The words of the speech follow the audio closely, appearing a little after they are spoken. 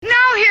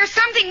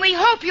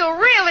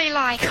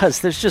Why? Because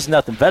there's just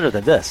nothing better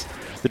than this.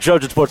 The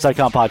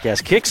Trojansports.com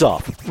podcast kicks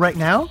off. Right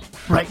now?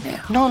 Right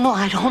now. No,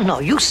 I don't know.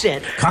 You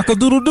said.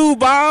 Cock-a-doodle-doo,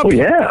 Bob. Oh,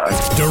 yeah.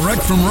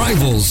 Direct from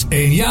rivals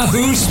in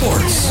Yahoo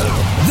Sports.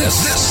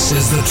 This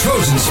is the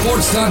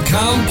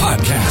Trojansports.com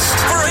podcast.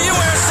 For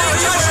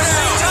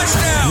a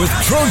touchdown. With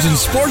Trojan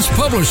Sports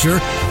publisher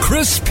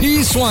Chris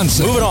P.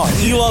 Swanson. Moving on.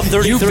 Elove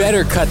 33. You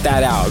better cut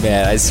that out,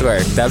 man. I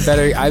swear.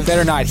 I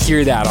better not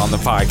hear that on the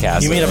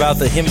podcast. You mean about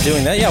him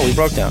doing that? Yeah, we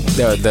broke down.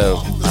 Okay.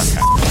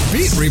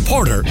 Beat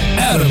reporter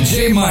Adam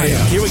J. Maya.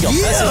 Here we go.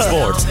 Message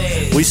boards.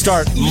 We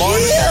start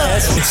March.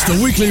 It's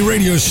the weekly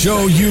radio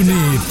show you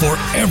need for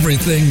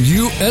everything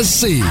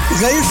USC.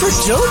 Is that your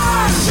first joke?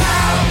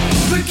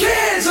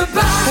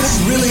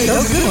 That's really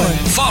a good one.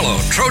 Follow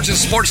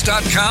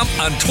Trojansports.com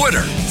on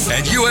Twitter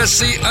at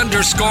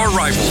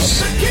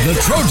USC_rivals. The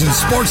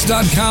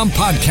Trojansports.com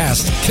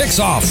podcast kicks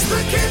off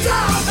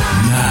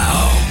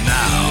now.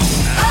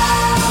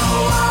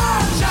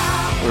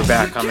 We're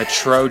back on the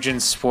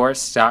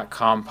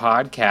Trojansports.com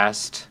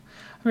podcast.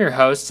 I'm your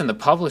host and the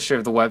publisher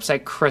of the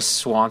website, Chris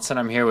Swanson.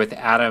 I'm here with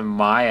Adam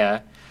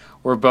Maya.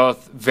 We're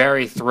both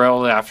very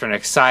thrilled after an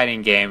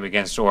exciting game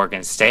against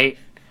Oregon State.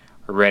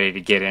 We're ready to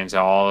get into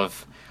all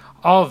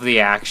of the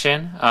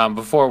action.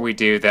 Before we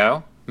do,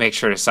 though, make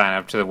sure to sign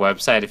up to the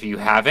website if you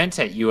haven't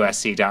at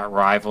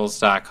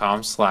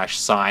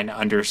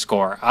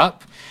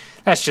usc.rivals.com/sign_up.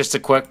 That's just a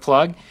quick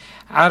plug.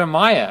 Adam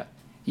Maya,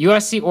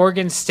 USC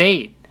Oregon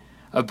State.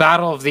 A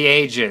battle of the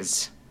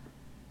ages.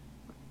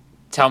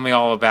 Tell me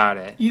all about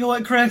it. You know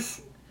what, Chris?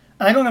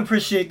 I don't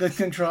appreciate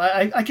this intro.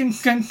 I can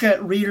sense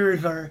that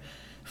readers are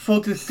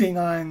focusing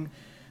on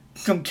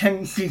some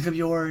tendencies of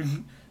yours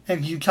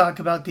as you talk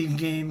about these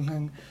games,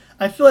 and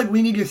I feel like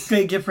we need to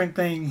say different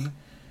things.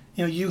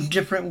 Use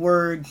different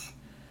words,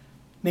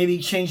 maybe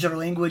change our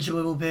language a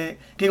little bit,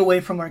 get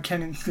away from our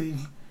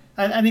tendencies.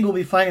 I think we'll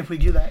be fine if we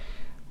do that.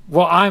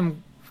 Well,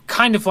 I'm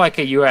kind of like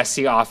a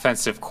USC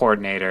offensive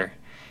coordinator,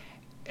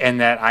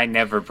 and that I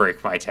never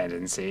break my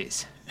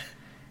tendencies.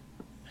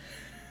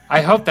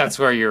 I hope that's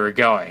where you were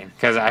going,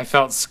 because I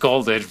felt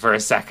scolded for a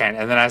second,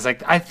 and then I was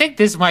like, I think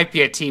this might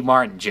be a T.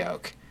 Martin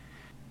joke.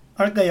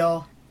 Aren't they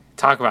all?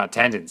 Talk about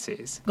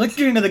tendencies. Let's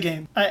get into the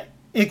game.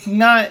 It's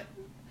not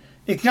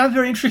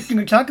very interesting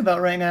to talk about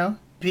right now,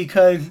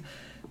 because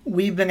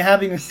we've been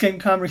having the same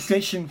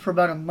conversation for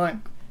about a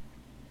month.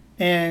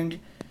 And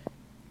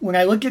when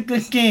I look at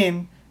this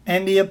game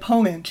and the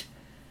opponent,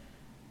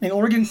 an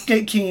Oregon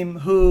State team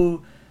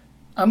who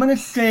I'm going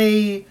to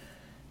say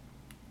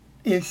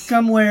is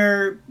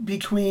somewhere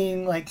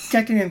between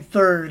second and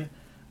third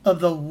of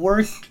the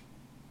worst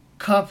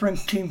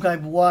conference teams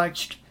I've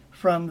watched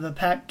from the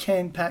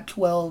Pac-10,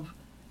 Pac-12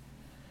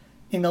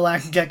 in the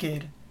last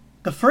decade.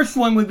 The first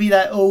one would be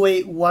that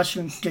 2008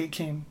 Washington State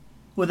team,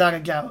 without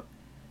a doubt.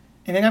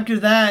 And then after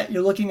that,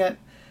 you're looking at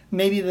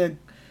maybe the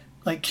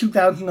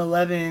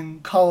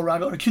 2011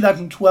 Colorado or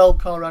 2012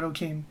 Colorado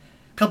team.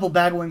 A couple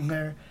bad ones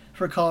there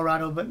for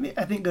Colorado, but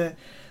I think the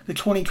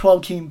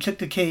 2012 team took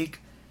the cake.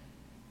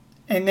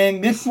 And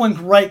then this one's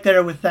right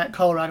there with that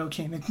Colorado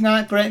team. It's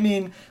not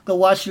threatening the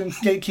Washington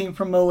State team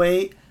from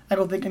 2008. I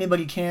don't think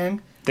anybody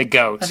can. The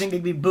GOAT. I think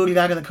they'd be booted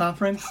out of the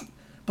conference.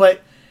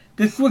 But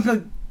this was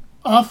an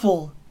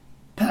awful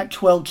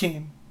Pac-12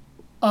 team.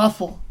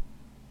 Awful.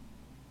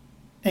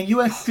 And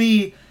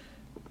USC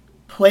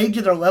played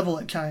to their level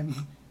at times.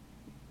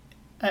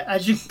 I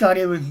just thought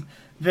it was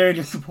very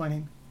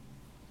disappointing.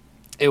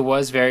 It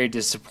was very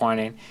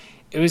disappointing.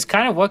 It was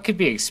kind of what could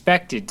be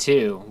expected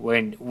too.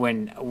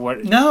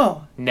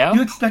 No.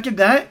 You expected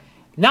that?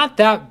 Not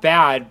that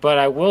bad, but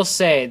I will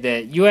say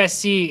that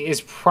USC is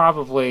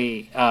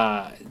probably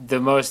the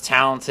most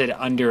talented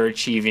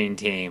underachieving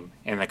team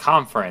in the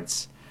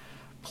conference,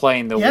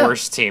 playing the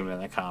worst team in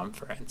the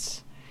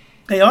conference.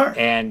 They are.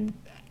 And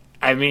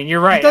I mean,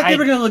 you're right. I thought they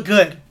were going to look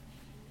good.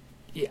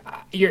 Yeah,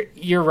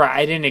 you're right.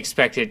 I didn't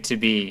expect it to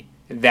be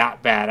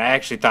that bad. I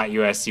actually thought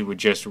USC would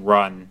just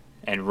run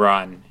away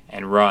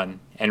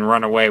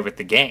with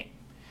the game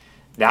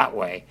that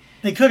way.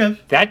 They could have.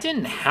 That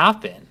didn't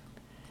happen.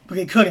 But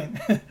they couldn't.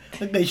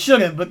 They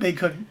should have, but they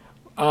couldn't.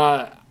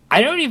 I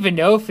don't even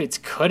know if it's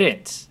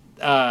couldn't.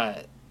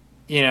 I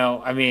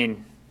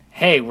mean,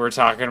 hey, we're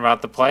talking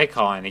about the play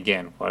calling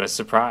again. What a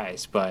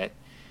surprise. But,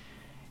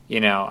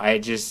 I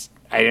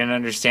didn't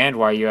understand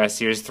why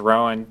USC was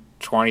throwing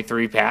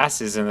 23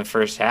 passes in the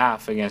first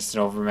half against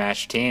an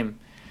overmatched team.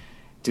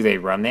 Do they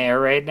run the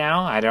air raid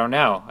now? I don't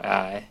know.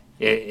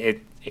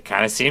 It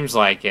kind of seems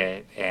like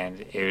it,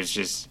 and it was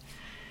just,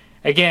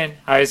 again,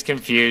 I was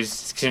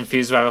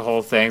confused by the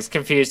whole thing.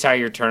 Confused how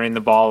you're turning the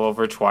ball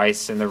over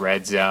twice in the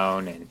red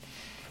zone and,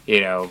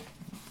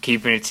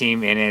 keeping a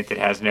team in it that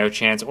has no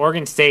chance.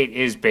 Oregon State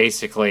is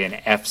basically an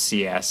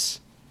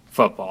FCS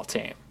football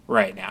team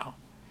right now.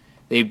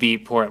 They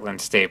beat Portland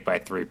State by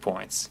 3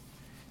 points.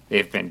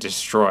 They've been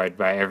destroyed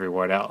by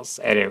everyone else,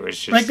 and it was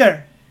just... Right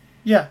there.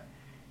 Yeah.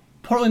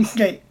 Portland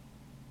State.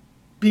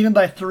 Beat them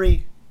by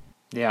 3.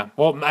 Yeah.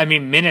 Well, I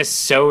mean,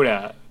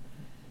 Minnesota,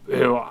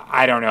 who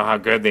I don't know how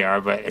good they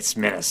are, but it's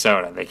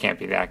Minnesota. They can't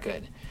be that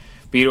good.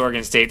 beat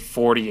Oregon State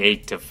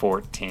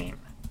 48-14.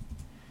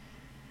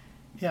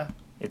 Yeah.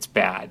 It's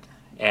bad.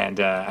 And,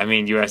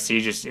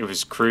 USC it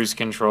was cruise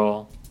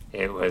control.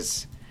 It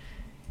was,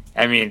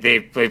 they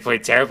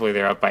played terribly.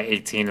 They're up by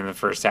 18 in the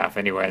first half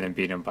anyway, and then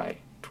beat them by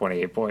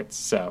 28 points.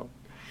 So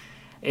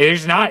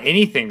there's not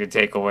anything to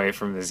take away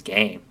from this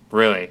game,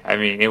 really.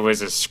 It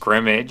was a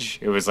scrimmage.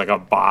 It was like a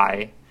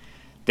bye.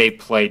 They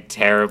played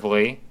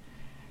terribly.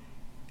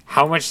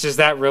 How much does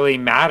that really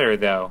matter,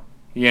 though?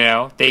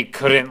 They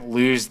couldn't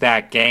lose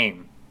that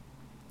game.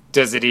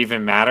 Does it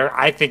even matter?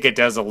 I think it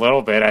does a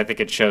little bit. I think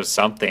it shows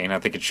something. I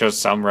think it shows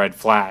some red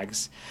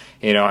flags.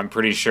 I'm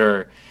pretty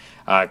sure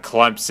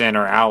Clemson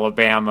or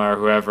Alabama or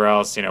whoever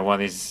else, one of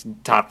these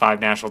top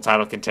 5 national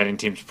title contending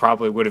teams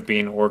probably would have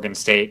beaten Oregon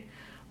State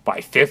by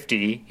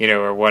 50,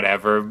 or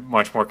whatever,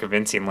 much more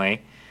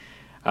convincingly.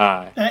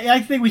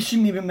 I think we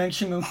shouldn't even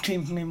mention those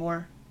teams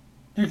anymore.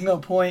 There's no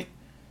point.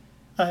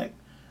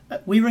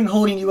 We've been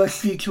holding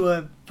USC to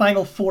a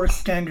Final Four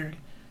standard,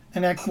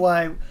 and that's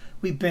why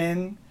we've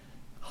been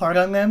hard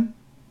on them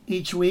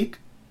each week,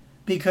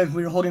 because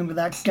we were holding them to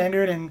that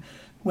standard. And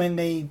when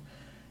they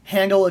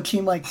handle a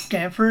team like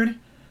Stanford,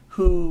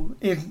 who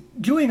is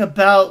doing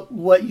about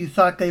what you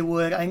thought they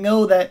would, I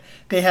know that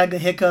they had the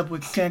hiccup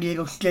with San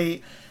Diego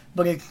State,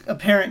 but it's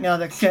apparent now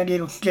that San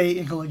Diego State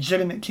is a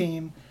legitimate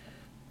team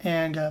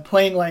and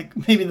playing like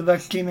maybe the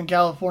best team in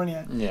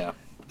California. Yeah.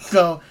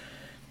 So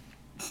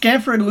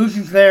Stanford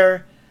loses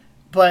there,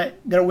 but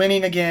they're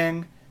winning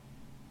again.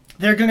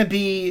 They're going to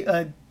be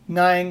a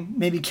 9,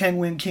 maybe 10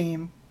 win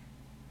team.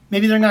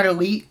 Maybe they're not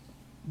elite,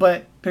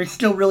 but they're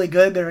still really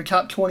good. They're a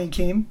top 20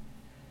 team.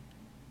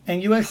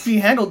 And USC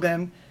handled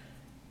them,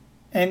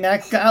 and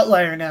that's the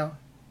outlier now,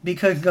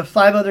 because the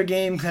 5 other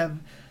games have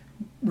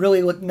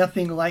really looked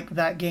nothing like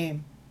that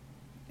game.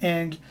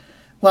 And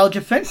while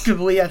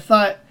defensively I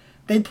thought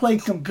they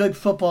played some good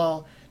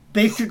football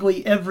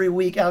basically every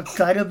week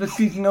outside of the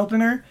season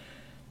opener,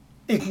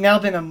 it's now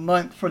been a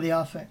month for the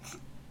offense.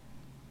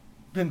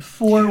 Been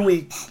 4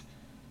 weeks,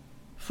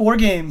 4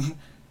 games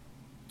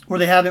where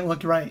they haven't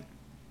looked right.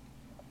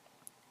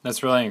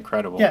 That's really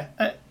incredible. Yeah,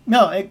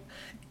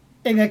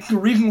 and that's the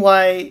reason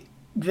why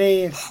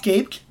they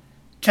escaped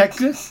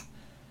Texas,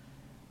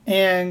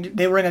 and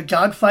they were in a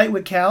dogfight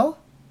with Cal,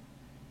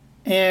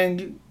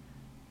 and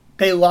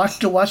they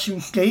lost to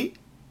Washington State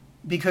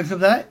because of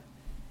that.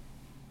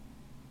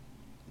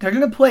 They're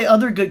going to play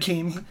other good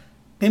teams.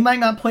 They might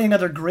not play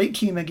another great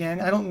team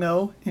again. I don't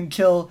know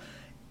until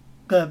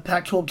the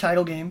Pac-12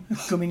 title game,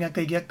 assuming that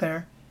they get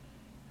there.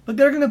 But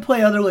they're going to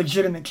play other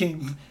legitimate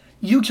teams.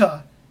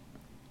 Utah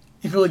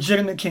is a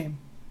legitimate team.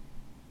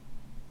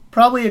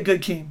 Probably a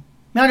good team.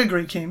 Not a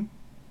great team.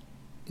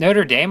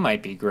 Notre Dame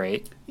might be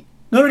great.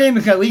 Notre Dame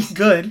is at least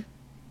good,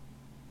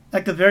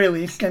 at the very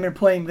least, and they're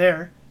playing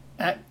there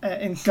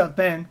in South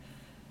Bend.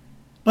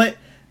 But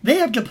they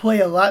have to play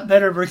a lot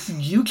better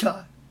versus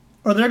Utah,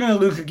 or they're going to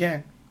lose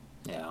again.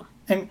 Yeah.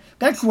 And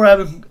that's where I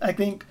was, I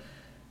think,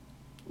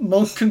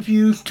 most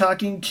confused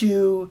talking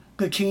to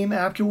the team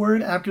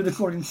afterward, after the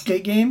Oregon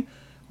State game,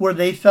 where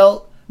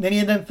many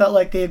of them felt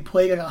like they had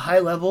played at a high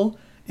level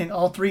in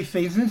all 3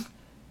 phases.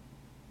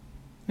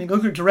 And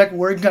those are direct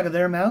words out of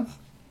their mouth.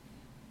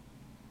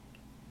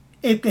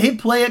 If they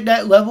play at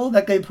that level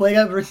that they played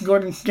at versus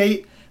Oregon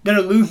State,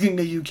 they're losing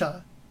to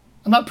Utah.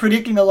 I'm not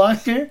predicting a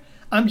loss here.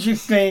 I'm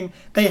just saying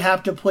they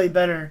have to play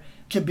better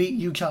to beat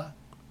Utah.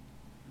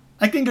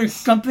 I think there's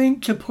something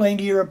to playing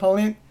to your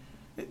opponent,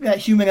 that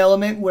human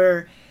element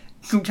where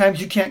sometimes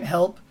you can't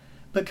help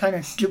but kind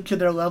of stoop to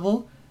their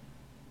level.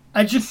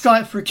 I just saw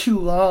it for too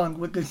long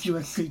with this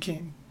USC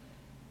team.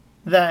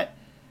 That,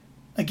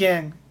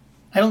 again,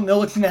 I don't know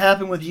what's going to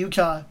happen with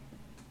Utah,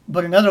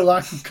 but another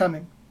loss is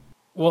coming.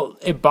 Well,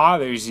 it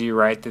bothers you,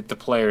 right, that the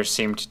players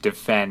seem to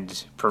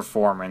defend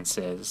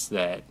performances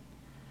that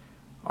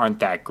aren't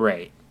that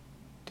great.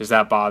 Does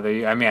that bother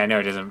you? I know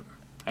it doesn't.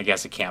 I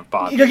guess it can't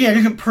bother you. Yeah, it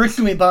doesn't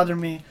personally bother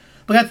me,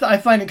 but I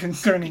find it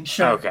concerning,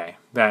 sure. Okay,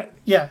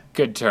 yeah,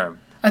 good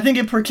term. I think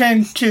it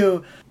pertains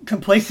to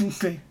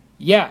complacency.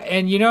 Yeah,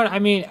 and you know what I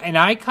mean? And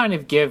I kind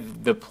of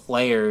give the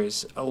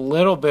players a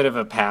little bit of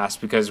a pass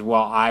because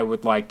while I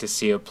would like to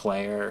see a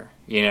player,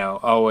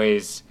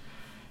 always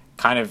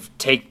kind of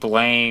take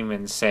blame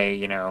and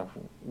say,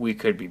 we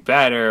could be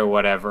better or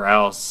whatever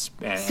else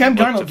and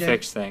look to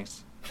fix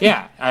things.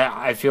 Yeah,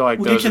 I feel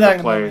like those are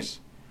the players.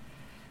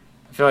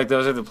 I feel like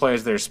those are the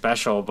players that are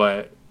special,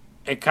 but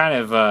it kind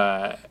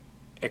of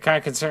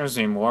concerns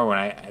me more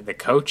when the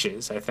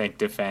coaches, I think,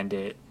 defend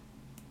it.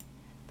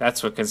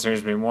 That's what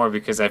concerns me more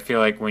because I feel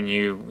like when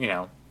you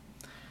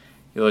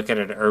look at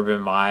an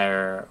Urban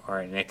Meyer or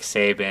a Nick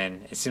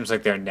Saban, it seems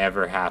like they're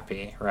never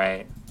happy,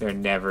 right? They're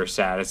never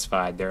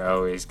satisfied. They're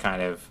always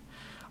kind of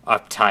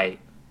uptight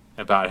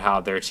about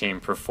how their team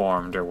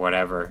performed or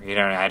whatever.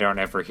 I don't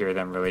ever hear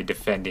them really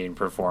defending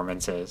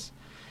performances.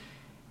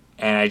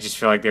 And I just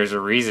feel like there's a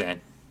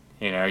reason.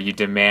 You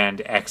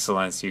demand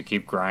excellence. You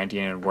keep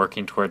grinding and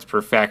working towards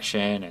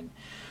perfection and,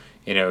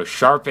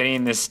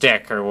 sharpening the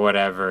stick or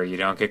whatever. You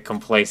don't get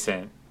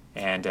complacent.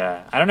 And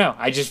I don't know.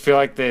 I just feel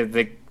like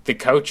the the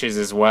coaches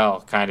as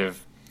well kind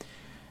of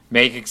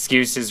make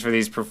excuses for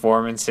these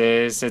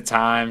performances at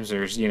times,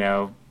 or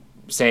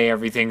say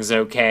everything's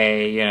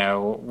okay,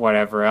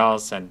 whatever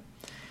else, and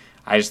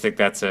I just think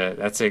that's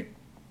a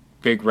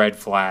big red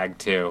flag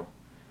too.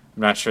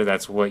 I'm not sure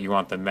that's what you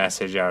want the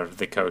message out of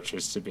the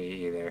coaches to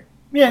be either.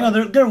 Yeah,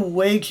 no, they're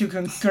way too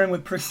concerned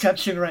with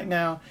perception right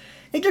now.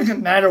 It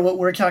doesn't matter what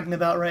we're talking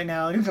about right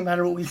now. It doesn't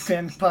matter what we say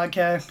on this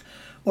podcast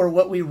or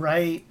what we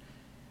write.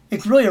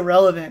 It's really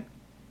irrelevant.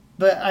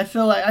 But I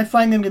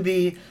find them to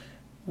be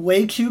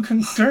way too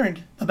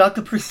concerned about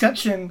the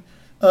perception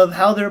of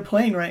how they're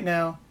playing right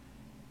now.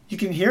 You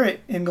can hear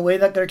it in the way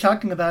that they're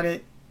talking about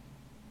it.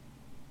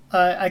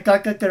 I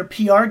thought that their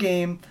PR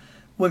game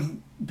was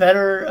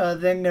better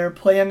than their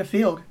play on the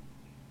field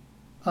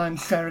on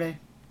Saturday.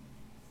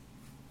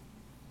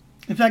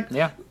 In fact,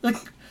 yeah.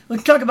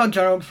 Let's talk about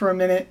Darnold for a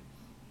minute.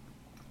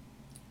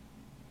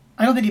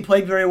 I don't think he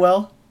played very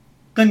well.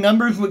 The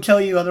numbers would tell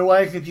you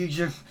otherwise if you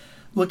just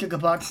looked at the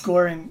box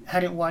score and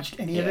hadn't watched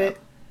any of it.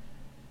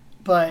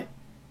 But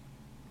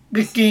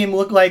this game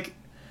looked like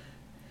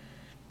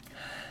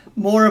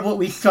more of what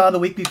we saw the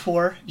week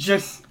before.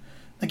 Just,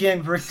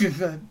 again,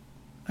 versus a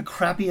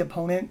crappy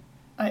opponent.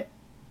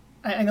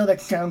 I know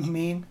that sounds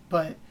mean,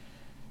 but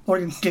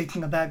Oregon State's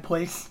in a bad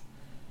place.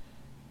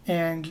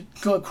 And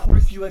so, of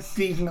course,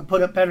 USC is going to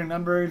put up better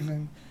numbers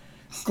and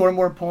score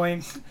more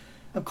points.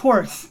 Of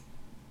course.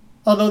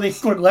 Although they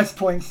scored less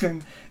points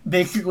than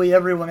basically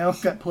everyone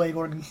else that played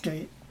Oregon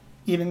State.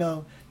 Even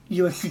though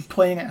USC's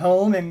playing at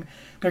home and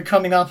they're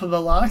coming off of a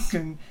loss,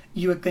 and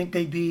you would think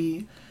they'd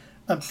be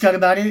upset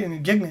about it and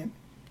indignant.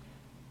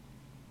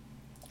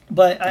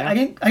 But yeah. I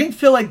didn't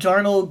feel like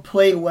Darnold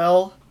played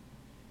well.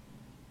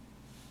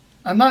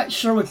 I'm not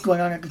sure what's going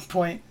on at this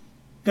point.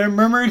 There are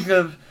murmurs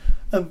of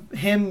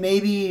him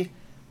maybe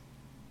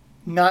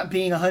not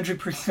being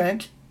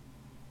 100%.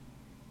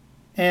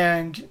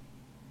 And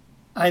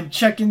I've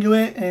checked into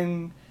it,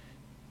 and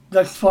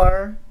thus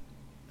far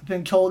I've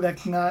been told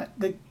that's not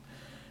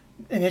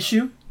an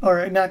issue,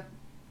 or not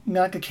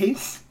the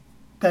case,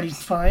 that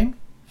he's fine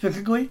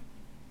physically.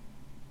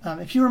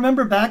 If you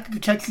remember back at the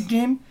Texas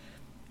game,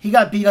 he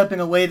got beat up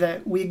in a way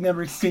that we'd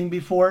never seen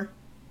before.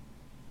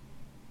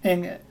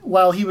 And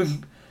while he was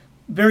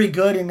very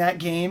good in that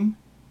game,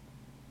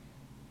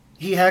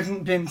 he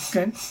hasn't been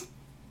since.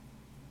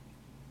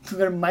 So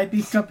there might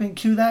be something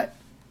to that.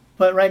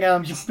 But right now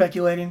I'm just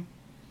speculating.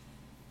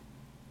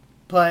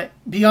 But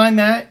beyond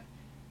that,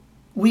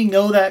 we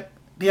know that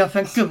the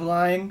offensive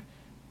line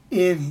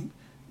is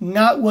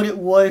not what it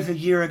was a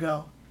year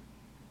ago.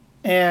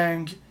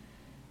 And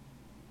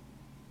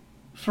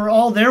for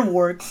all their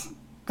warts,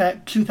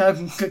 that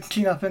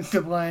 2016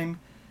 offensive line,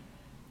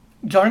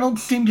 Darnold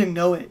seemed to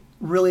know it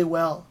really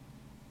well.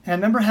 And I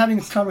remember having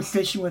this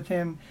conversation with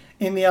him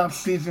in the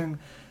offseason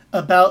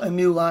about a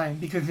new line,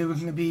 because it was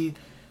going to be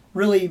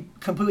really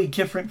completely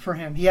different for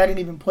him. He hadn't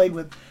even played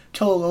with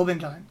Toa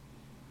Lobendine,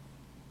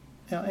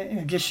 in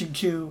addition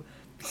to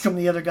some of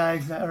the other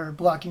guys that are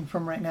blocking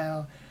from right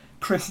now.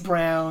 Chris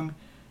Brown,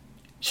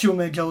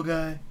 Chuma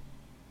Edoga.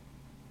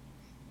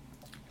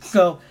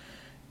 So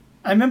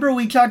I remember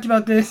we talked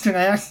about this, and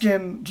I asked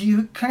him, do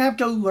you kind of have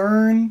to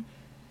learn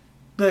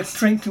the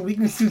strengths and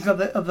weaknesses of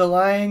the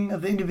line,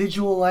 of the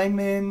individual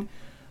linemen,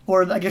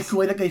 or I guess the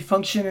way that they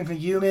function as a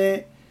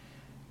unit?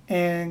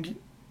 And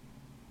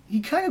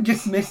he kind of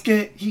dismissed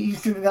it. He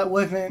said that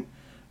wasn't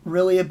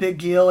really a big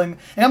deal. And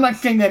I'm not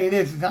saying that it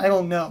is. I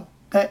don't know.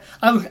 That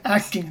I was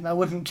asking him. I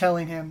wasn't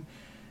telling him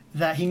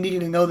that he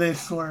needed to know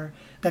this or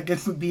that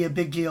this would be a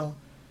big deal.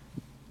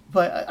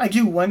 But I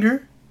do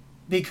wonder,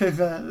 because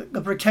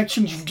the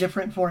protection is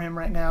different for him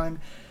right now. And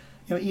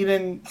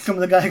even some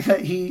of the guys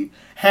that he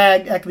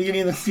had at the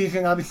beginning of the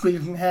season obviously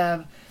doesn't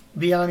have.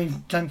 Biani's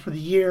done for the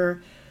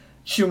year.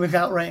 Schumer's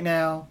out right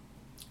now.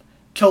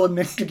 Toa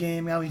missed the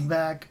game. Now he's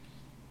back.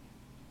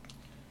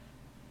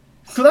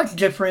 So that's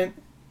different.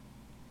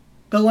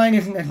 The line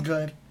isn't as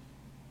good.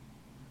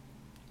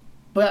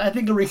 But I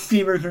think the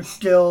receivers are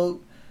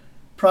still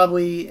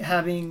probably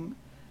having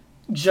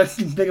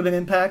just as big of an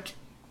impact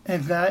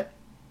as that.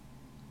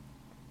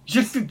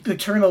 Just the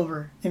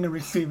turnover in the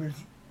receivers.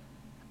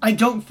 I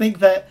don't think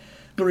that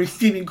the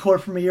receiving core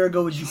from a year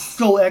ago was just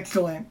so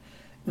excellent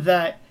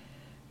that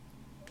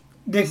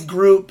this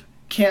group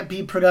can't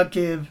be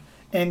productive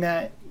and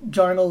that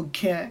Darnold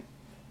can't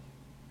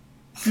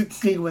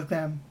succeed with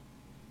them.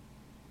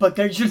 But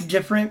they're just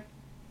different.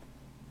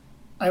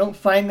 I don't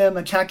find them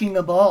attacking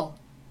the ball.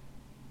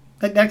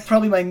 That's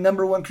probably my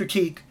number one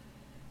critique,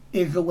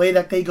 is the way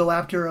that they go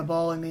after a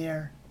ball in the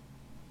air.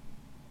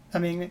 I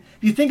mean, if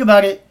you think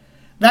about it,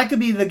 that could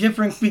be the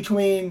difference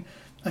between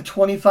a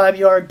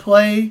 25-yard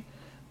play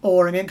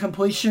or an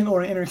incompletion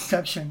or an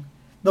interception.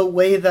 The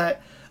way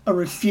that a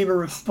receiver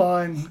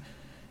responds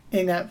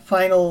in that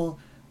final,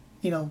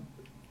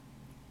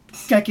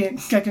 second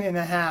and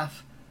a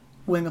half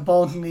when the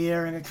ball's in the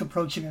air and it's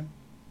approaching him.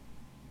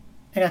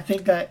 And I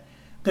think that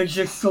they're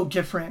just so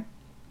different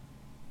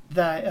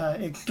that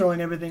it's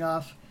throwing everything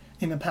off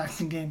in the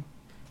passing game.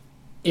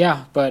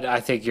 Yeah, but I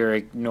think you're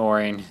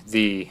ignoring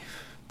the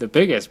the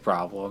biggest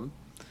problem,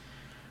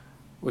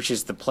 which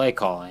is the play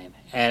calling.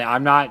 And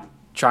I'm not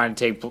trying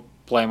to take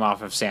blame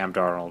off of Sam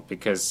Darnold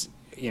because,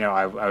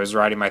 I was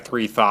writing my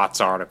 3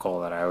 thoughts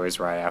article that I always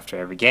write after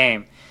every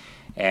game.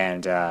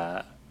 And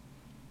I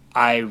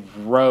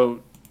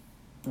wrote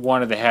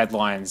one of the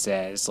headlines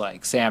as,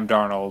 like, Sam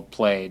Darnold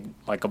played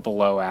like a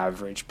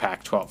below-average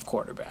Pac-12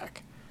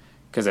 quarterback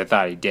because I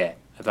thought he did.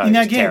 I thought he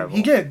was terrible.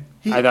 He did.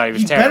 I thought he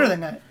was he's terrible. Better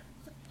than that.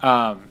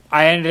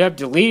 I ended up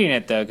deleting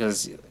it, though,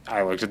 because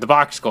I looked at the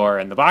box score,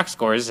 and the box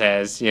score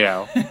says, he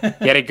had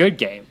a good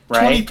game, right?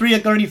 23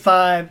 of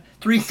 35,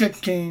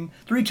 316,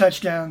 3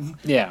 touchdowns.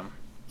 Yeah.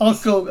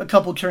 Also a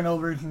couple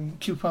turnovers and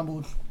 2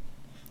 fumbles.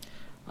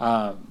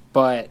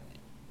 But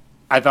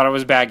I thought it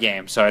was a bad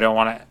game, so I don't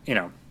want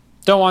to,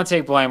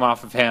 take blame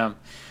off of him.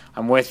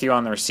 I'm with you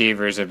on the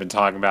receivers. I've been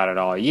talking about it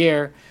all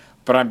year,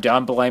 but I'm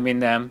done blaming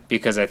them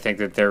because I think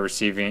that their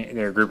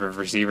group of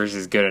receivers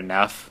is good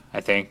enough, I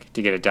think,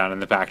 to get it done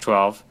in the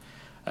Pac-12,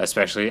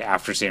 especially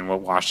after seeing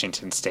what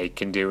Washington State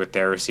can do with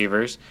their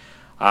receivers.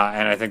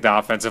 And I think the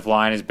offensive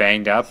line is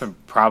banged up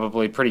and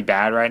probably pretty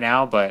bad right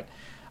now, but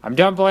I'm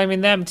done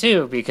blaming them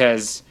too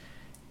because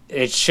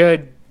it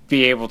should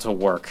be able to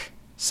work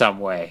some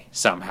way,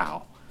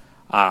 somehow.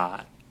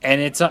 And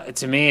it's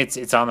to me,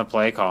 it's on the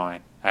play calling.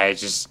 I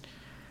just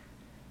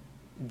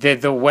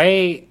the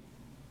way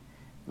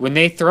when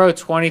they throw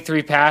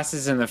 23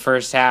 passes in the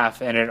first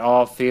half and it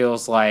all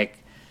feels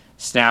like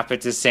snap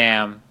it to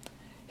Sam,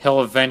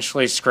 he'll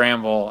eventually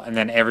scramble and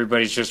then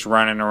everybody's just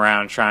running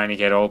around trying to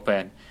get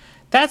open.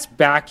 That's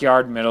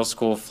backyard middle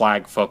school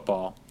flag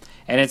football.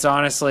 And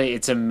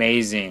it's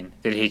amazing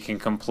that he can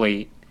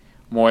complete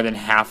more than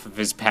half of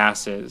his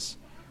passes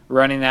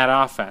running that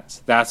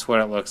offense. That's what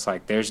it looks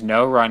like. There's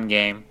no run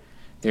game.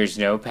 There's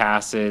no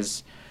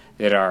passes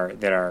that are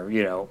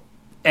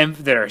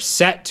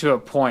set to a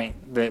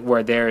point that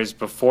where there is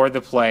before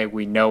the play,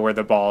 we know where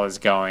the ball is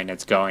going.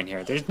 It's going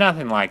here. There's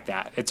nothing like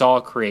that. It's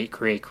all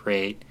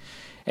create.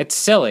 It's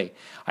silly.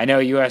 I know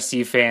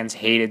USC fans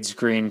hated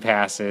screen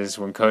passes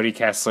when Cody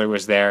Kessler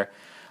was there.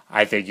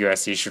 I think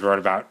USC should run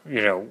about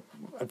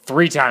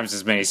 3 times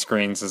as many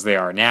screens as they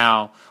are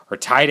now, or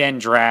tight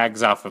end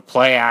drags off of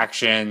play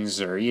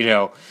actions, or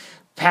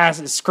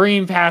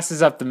screen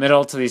passes up the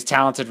middle to these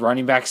talented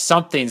running backs.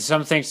 Some things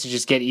to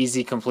just get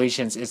easy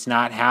completions. It's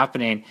not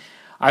happening.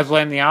 I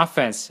blame the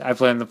offense. I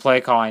blame the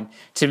play calling.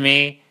 To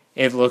me,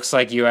 it looks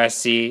like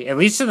USC, at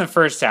least in the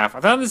first half. I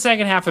thought in the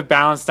second half it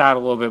balanced out a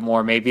little bit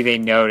more. Maybe they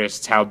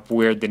noticed how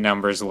weird the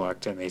numbers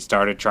looked and they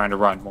started trying to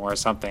run more or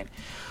something.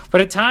 But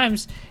at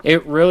times,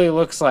 it really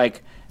looks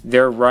like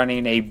they're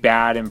running a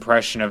bad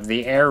impression of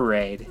the air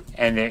raid.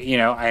 And, if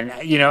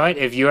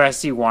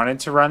USC wanted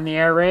to run the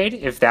air raid,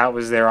 if that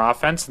was their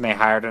offense and they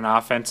hired an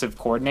offensive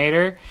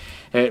coordinator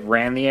that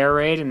ran the air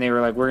raid and they were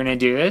like, we're going to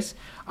do this,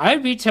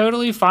 I'd be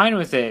totally fine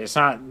with it. It's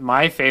not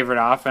my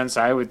favorite offense.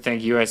 I would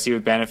think USC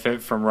would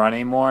benefit from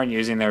running more and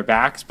using their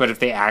backs. But if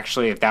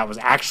that was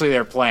actually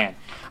their plan,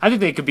 I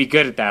think they could be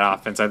good at that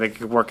offense. I think it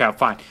could work out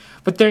fine.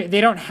 But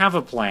they don't have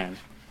a plan.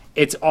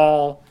 It's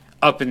all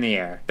up in the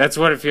air. That's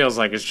what it feels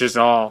like. It's just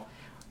all,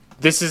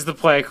 this is the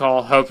play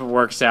call, hope it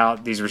works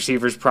out. These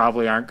receivers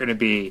probably aren't going to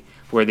be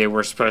where they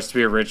were supposed to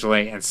be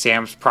originally, and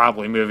Sam's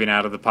probably moving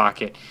out of the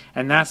pocket.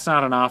 And that's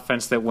not an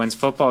offense that wins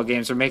football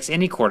games or makes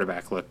any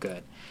quarterback look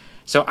good.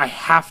 So I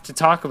have to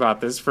talk about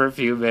this for a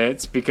few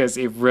minutes because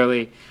it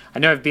really, I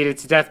know I've beat it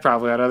to death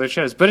probably on other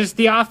shows, but it's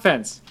the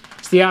offense.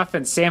 It's the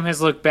offense. Sam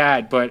has looked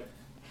bad, but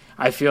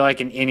I feel like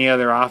in any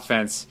other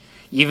offense,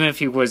 even if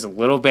he was a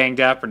little banged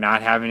up or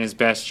not having his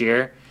best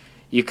year,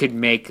 you could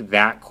make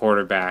that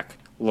quarterback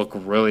look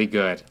really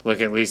good, look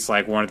at least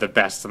like one of the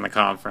best in the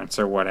conference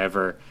or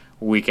whatever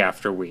week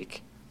after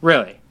week.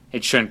 Really,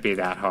 it shouldn't be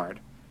that hard.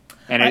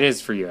 And it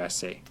is for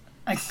USC.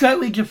 I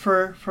slightly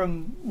differ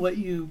from what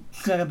you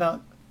said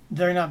about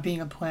there not being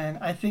a plan.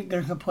 I think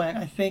there's a plan.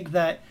 I think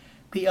that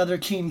the other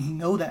teams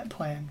know that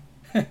plan.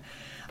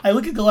 I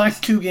look at the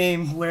last 2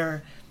 games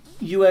where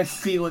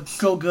USC looked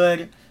so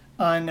good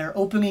on their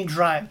opening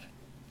drive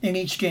in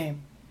each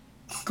game.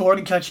 Scored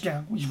a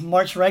touchdown, which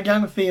marched right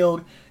down the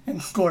field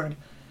and scored,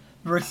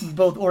 versus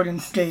both Oregon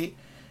State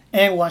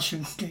and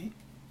Washington State.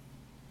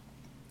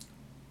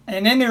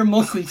 And then they were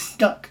mostly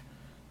stuck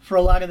for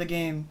a lot of the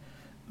game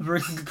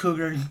versus the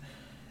Cougars,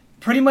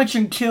 pretty much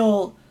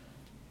until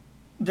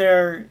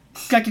their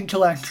second to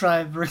last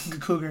drive versus the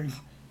Cougars.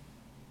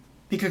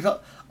 Because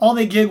all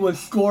they did was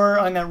score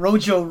on that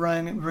Rojo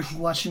run versus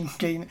Washington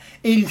State, an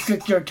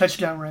 86-yard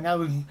touchdown run. That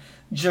was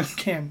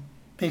just him,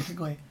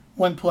 basically.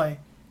 One play,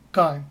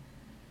 gone.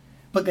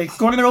 But they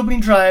scored on their opening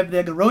drive, they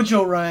had the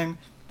Rojo run,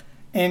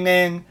 and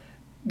then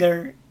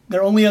their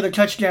only other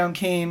touchdown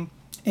came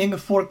in the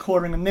fourth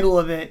quarter, in the middle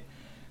of it.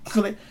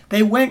 So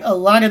they went a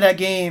lot of that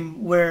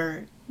game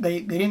where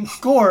they didn't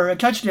score a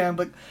touchdown,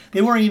 but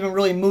they weren't even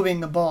really moving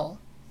the ball.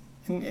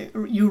 And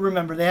you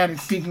remember, they had a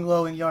season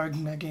low in yards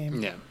in that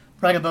game. Yeah.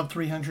 Right above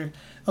 300.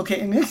 Okay,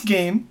 in this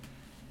game,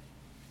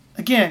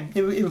 again,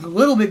 it was a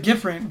little bit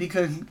different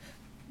because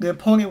the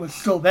opponent was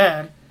so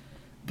bad,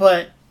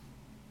 but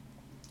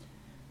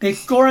They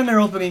score on their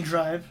opening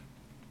drive.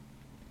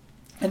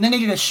 And then they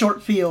get a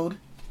short field.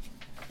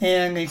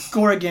 And they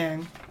score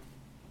again.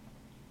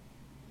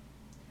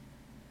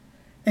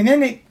 And then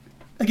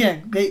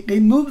they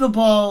move the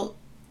ball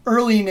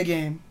early in the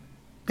game.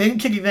 They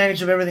didn't take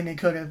advantage of everything they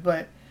could have,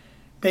 but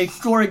they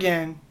score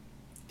again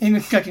in the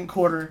second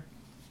quarter.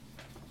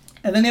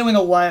 And then they win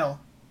a while.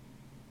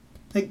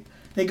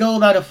 They go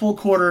about a full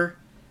quarter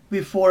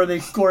before they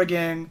score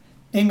again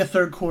in the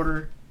third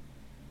quarter.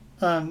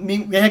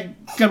 They had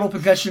several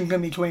possessions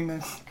in between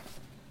this.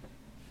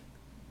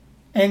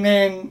 And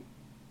then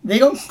they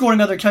don't score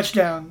another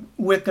touchdown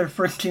with their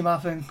first team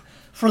offense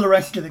for the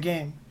rest of the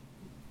game.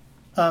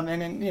 And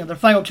then, their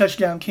final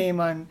touchdown came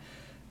on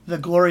the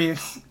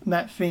glorious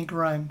Matt Fink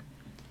run.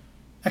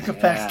 That's a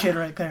fast kid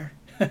right there.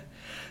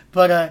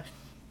 But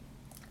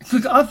so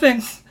the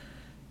offense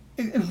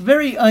is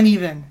very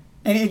uneven.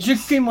 And it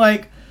just seemed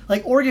like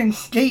Oregon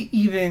State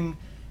even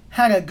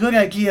had a good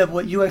idea of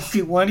what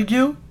USC wanted to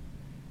do.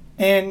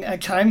 And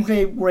at times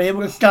they were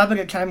able to stop it,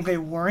 at times they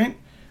weren't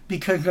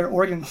because they're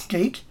Oregon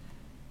State.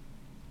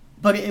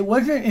 But it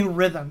wasn't in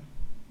rhythm,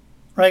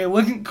 right? It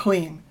wasn't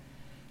clean.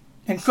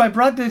 And so I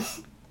brought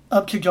this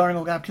up to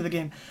Darnold after the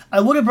game. I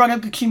would have brought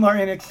up to T.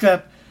 Martin,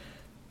 except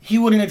he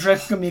wouldn't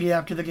address the media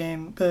after the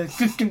game. The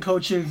assistant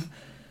coaches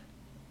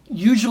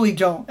usually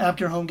don't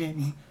after home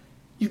games.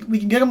 We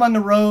can get them on the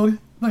road,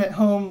 but at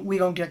home, we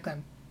don't get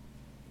them.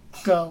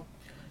 So,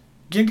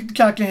 didn't get to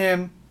talk to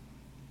him.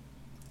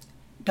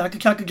 Got to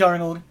talk to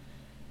Darnold.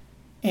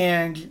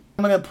 And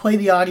I'm going to play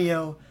the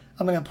audio.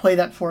 I'm going to play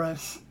that for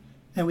us,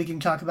 and we can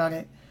talk about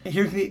it.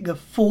 Here's the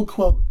full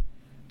quote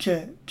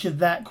to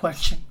that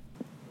question.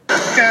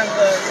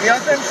 The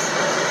offense,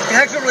 it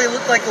hasn't really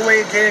looked like the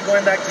way it did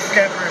going back to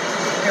Stanford,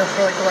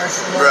 for the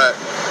last month. Right.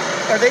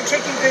 Are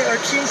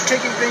teams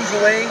taking things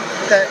away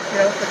that,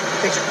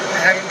 they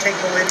hadn't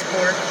taken away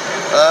before?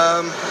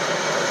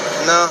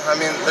 No, I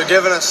mean, they're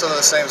giving us some of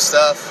the same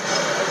stuff.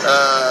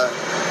 I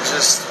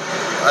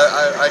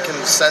can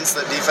sense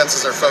that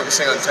defenses are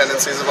focusing on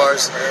tendencies of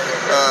ours.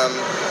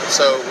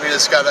 So we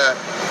just gotta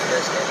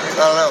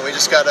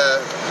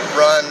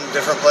run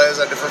different plays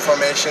at different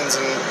formations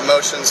and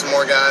motion some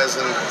more guys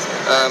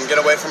and get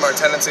away from our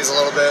tendencies a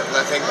little bit. And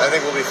I think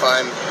we'll be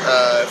fine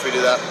if we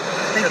do that.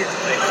 Thank you.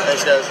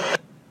 Thanks, guys.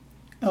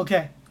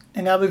 Okay,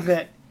 and that was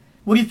it.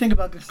 What do you think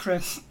about this,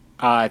 Chris?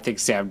 I think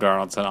Sam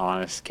Darnold's an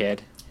honest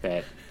kid.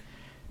 That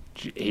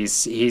he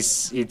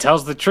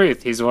tells the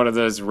truth. He's one of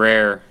those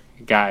rare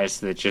guys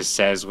that just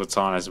says what's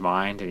on his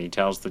mind, and he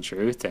tells the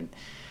truth. And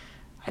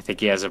I think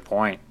he has a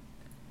point.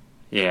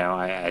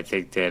 I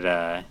think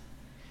that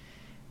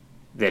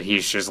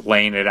he's just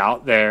laying it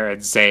out there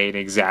and saying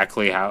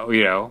exactly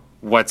how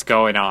what's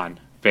going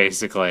on,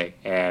 basically.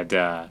 And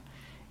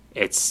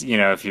it's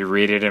if you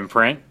read it in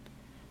print,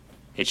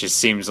 it just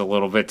seems a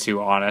little bit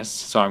too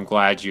honest. So I'm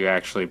glad you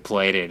actually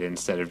played it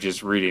instead of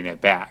just reading it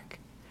back,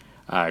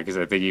 because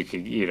I think you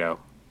could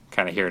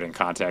kind of hear it in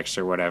context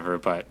or whatever.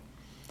 But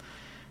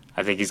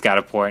I think he's got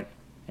a point,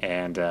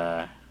 and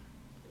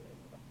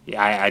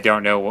I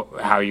don't know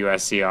how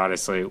USC,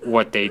 honestly,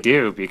 what they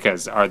do,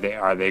 because are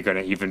they going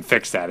to even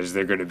fix that? Is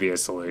there going to be a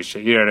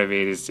solution? You know what I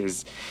mean?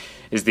 Is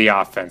the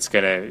offense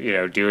going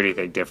to do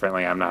anything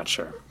differently? I'm not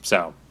sure.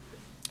 So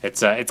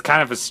it's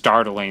kind of a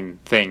startling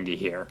thing to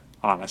hear,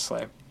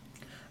 honestly.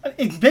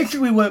 It's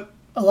basically what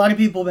a lot of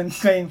people have been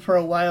saying for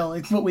a while.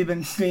 It's what we've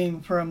been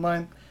seeing for a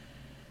month.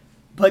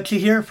 But to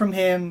hear from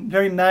him,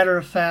 very matter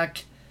of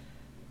fact,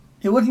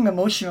 it wasn't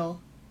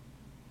emotional.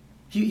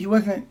 He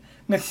wasn't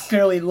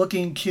necessarily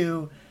looking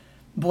to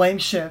blame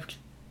shift.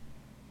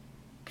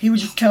 He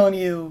was just telling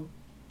you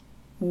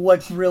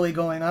what's really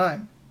going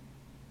on.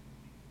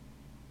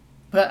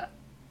 But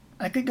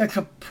I think that's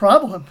a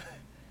problem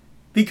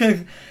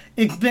because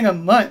it's been a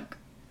month.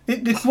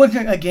 This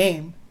wasn't a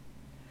game.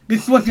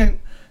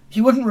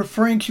 He wasn't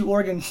referring to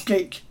Oregon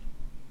State.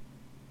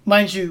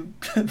 Mind you,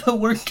 the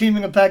worst team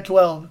in the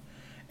Pac-12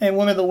 and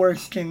one of the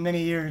worst in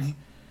many years.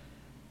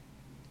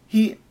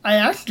 I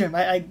asked him,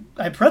 I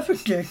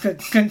prefaced it, I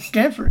said, since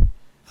Stanford.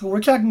 So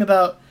we're talking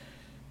about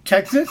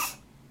Texas,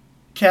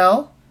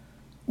 Cal,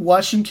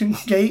 Washington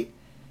State,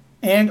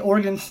 and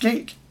Oregon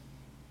State.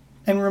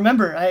 And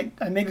remember,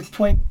 I made this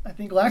point, I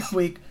think, last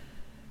week.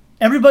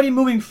 Everybody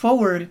moving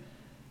forward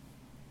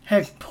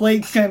has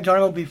played Sam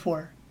Darnold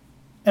before.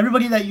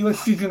 Everybody that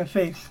USC is going to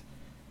face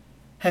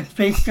has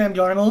faced Sam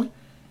Darnold.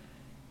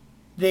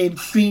 They've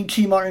seen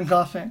T. Martin's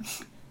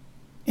offense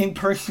in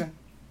person.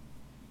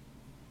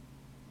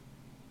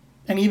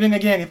 And even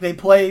again, if they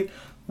play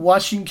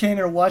Washington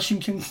or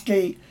Washington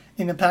State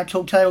in the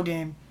Pac-12 title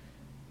game,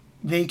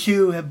 they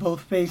too have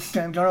both faced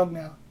Sam Darnold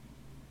now.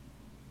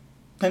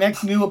 The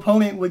next new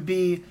opponent would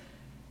be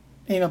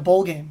in a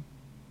bowl game.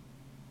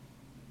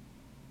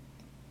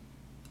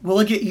 Will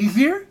it get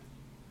easier?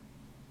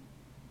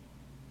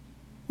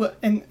 Well,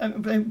 and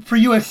for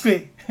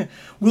USC,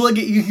 will it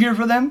get easier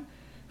for them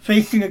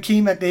facing a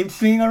team that they've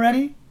seen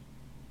already?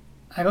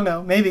 I don't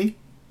know, maybe.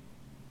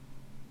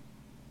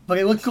 But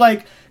it looks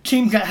like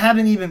teams that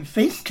haven't even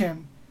faced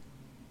him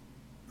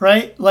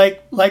right?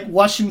 Like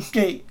Washington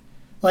State,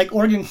 like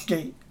Oregon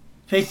State,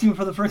 facing him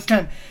for the first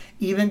time.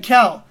 Even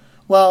Cal,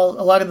 while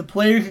a lot of the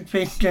players that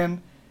faced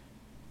him,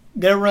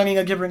 they're running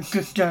a different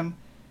system.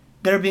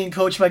 They're being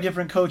coached by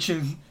different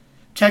coaches.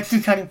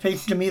 Texas hadn't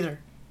faced him either.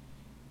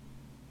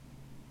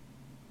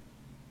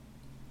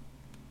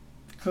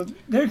 So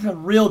there's a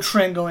real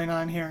trend going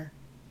on here.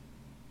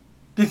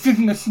 This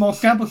isn't a small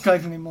sample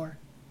size anymore.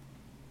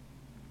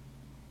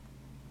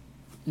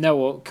 No,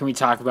 well, can we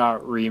talk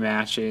about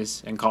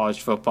rematches in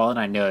college football? And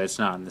I know it's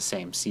not in the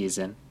same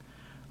season,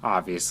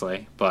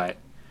 obviously, but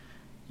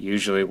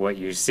usually what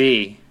you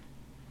see,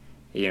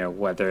 you know,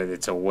 whether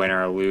it's a win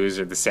or a lose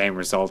or the same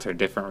result or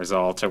different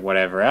result or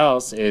whatever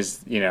else,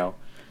 is, you know,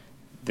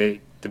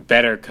 the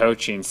better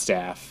coaching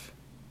staff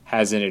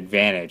has an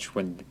advantage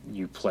when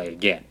you play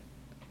again,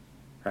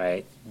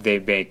 right? They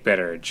make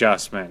better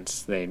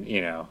adjustments. They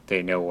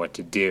know what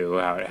to do,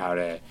 how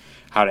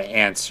to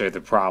answer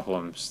the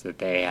problems that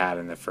they had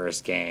in the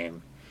first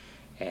game,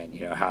 and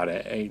you know how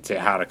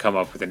to come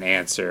up with an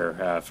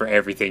answer for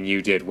everything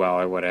you did well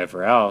or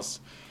whatever else.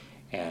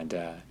 And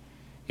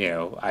you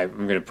know,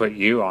 I'm going to put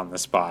you on the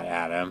spot,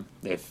 Adam.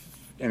 If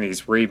in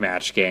these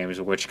rematch games,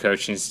 which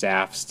coaching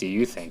staffs do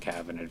you think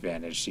have an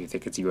advantage? Do you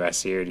think it's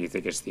USC or do you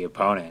think it's the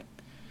opponent?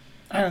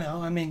 I don't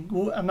know. I mean,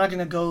 I'm not going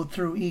to go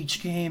through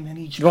each game and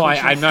each. Well,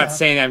 I'm not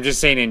saying. I'm just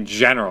saying in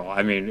general.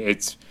 I mean,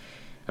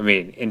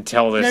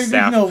 until this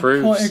staff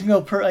proves. I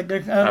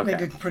don't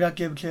think it's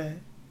productive to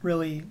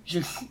really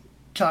just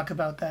talk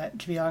about that,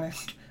 to be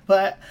honest.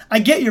 But I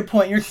get your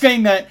point. You're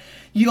saying that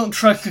you don't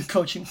trust this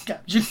coaching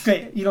staff. Just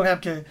say it. You don't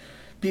have to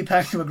be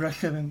passive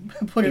aggressive and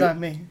put it on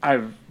me.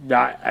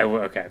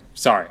 Okay.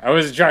 Sorry. I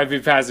wasn't trying to be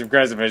passive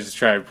aggressive. I was just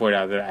trying to point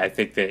out that I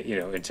think that, you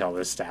know, until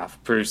this staff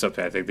proves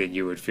something, I think that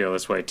you would feel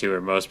this way too,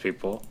 or most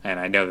people. And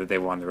I know that they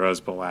won the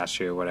Rose Bowl last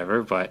year or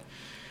whatever, but,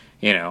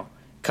 you know,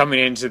 coming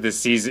into the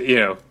season, you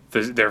know,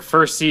 their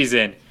first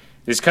season,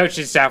 this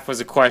coaching staff was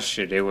a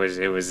question. It was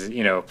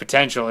you know, a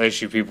potential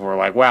issue. People were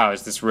like, wow,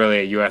 is this really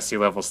a USC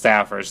level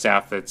staff or a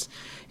staff that's,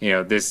 you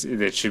know,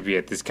 that should be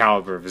at this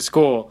caliber of a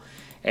school?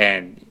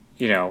 And,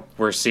 you know,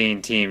 we're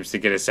seeing teams to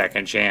get a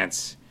second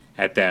chance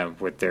at them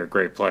with their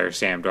great player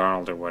Sam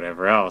Darnold or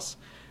whatever else.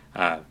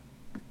 You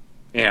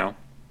know,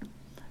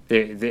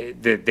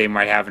 they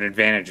might have an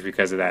advantage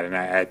because of that, and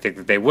I think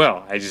that they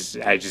will. I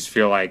just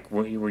feel like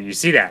when you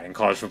see that in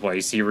college football,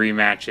 you see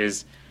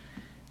rematches,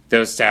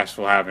 those staffs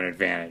will have an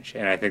advantage,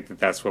 and I think that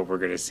that's what we're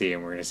going to see,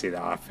 and we're going to see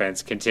the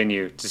offense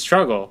continue to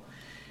struggle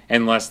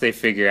unless they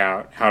figure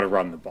out how to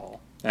run the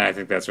ball. And I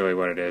think that's really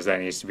what it is. That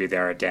needs to be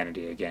their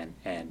identity again,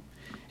 and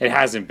it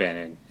hasn't been,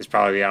 and it's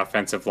probably the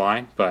offensive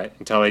line, but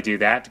until they do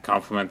that to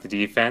complement the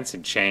defense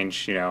and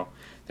change, you know,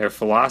 their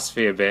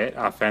philosophy a bit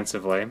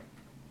offensively,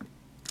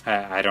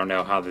 I don't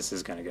know how this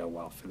is going to go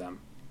well for them.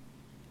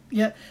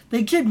 Yeah,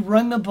 they did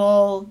run the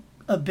ball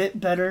a bit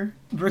better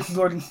versus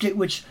Oregon State,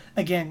 which,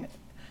 again,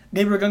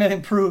 they were going to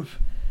improve.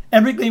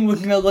 Everything was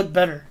going to look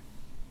better.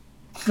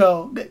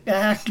 So it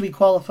has to be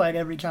qualified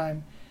every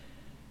time.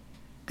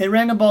 They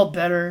ran the ball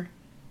better.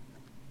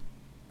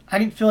 I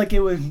didn't feel like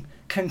it was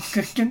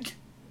consistent.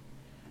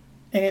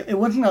 And it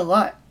wasn't a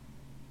lot.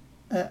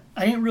 I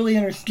didn't really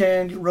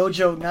understand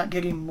Rojo not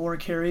getting more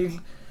carries,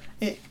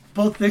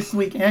 both this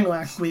week and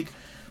last week.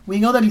 We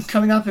know that he's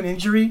coming off an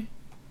injury.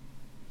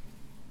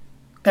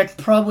 That's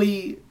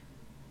probably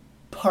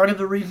part of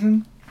the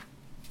reason.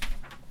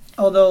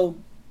 Although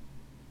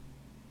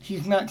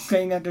he's not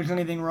saying that there's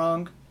anything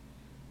wrong.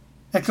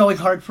 That's always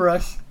hard for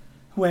us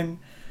when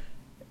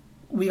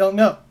we don't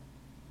know.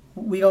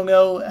 We don't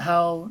know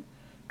how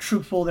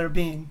truthful they're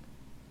being.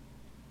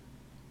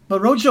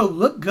 But Rojo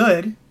looked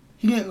good.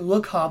 He didn't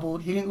look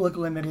hobbled. He didn't look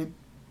limited.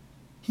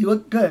 He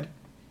looked good.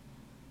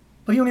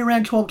 But he only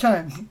ran 12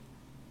 times,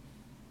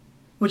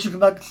 which is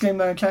about the same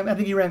amount of time. I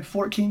think he ran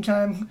 14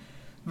 times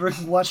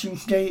versus Washington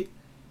State.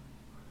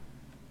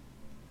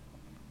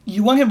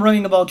 You want him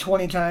running the ball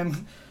 20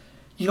 times.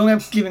 You don't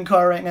have Stephen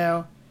Carr right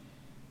now.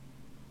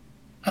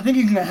 I think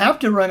he's going to have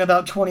to run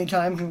about 20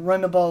 times and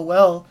run the ball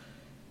well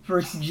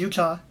versus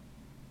Utah.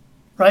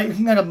 Right?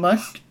 Isn't that a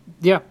must?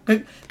 Yeah.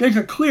 There's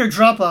a clear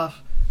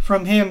drop-off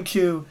from him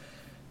to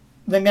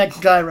the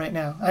next guy right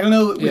now. I don't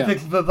know if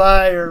it's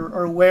Vavai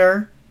or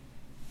where.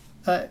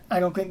 I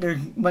don't think there's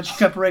much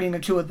separating the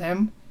two of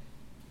them.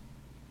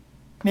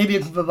 Maybe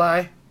it's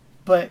Vavai.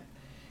 But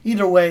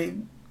either way,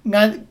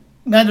 neither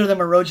of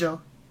them are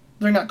Rojo.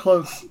 They're not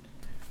close.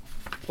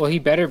 Well, he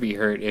better be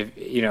hurt if,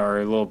 you know,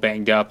 or a little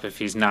banged up if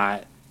he's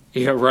not,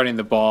 you know, running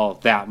the ball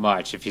that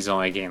much, if he's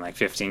only getting like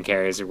 15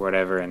 carries or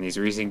whatever in these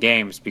recent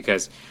games,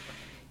 because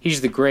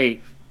he's the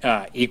great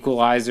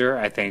equalizer,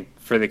 I think,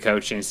 for the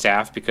coaching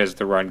staff, because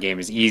the run game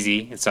is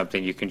easy. It's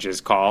something you can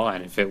just call,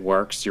 and if it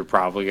works, you're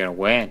probably going to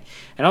win.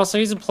 And also,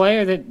 he's a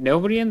player that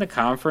nobody in the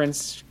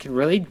conference can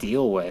really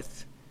deal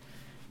with.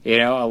 You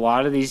know, a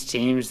lot of these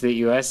teams that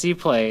USC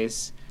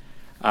plays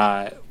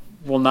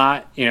will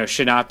not, you know,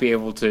 should not be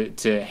able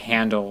to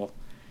handle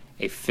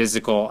a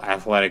physical,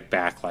 athletic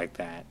back like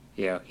that.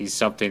 he's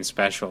something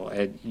special.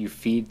 And you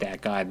feed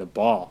that guy the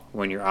ball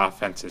when your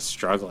offense is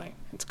struggling.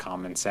 It's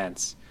common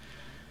sense.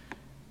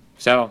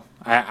 So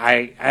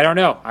I don't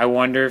know. I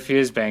wonder if he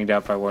is banged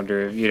up. I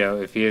wonder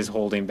if he is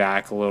holding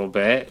back a little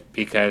bit,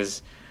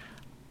 because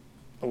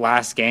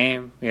last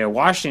game,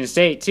 Washington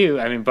State too.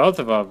 I mean, both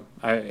of them.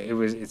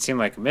 It seemed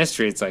like a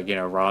mystery. It's like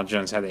Ronald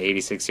Jones had the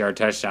 86-yard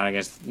touchdown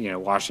against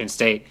Washington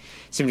State.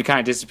 Seemed to kind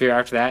of disappear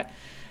after that.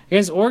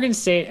 Against Oregon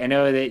State, I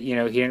know that he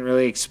didn't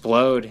really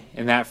explode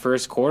in that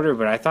first quarter,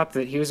 but I thought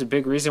that he was a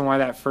big reason why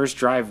that first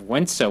drive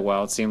went so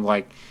well. It seemed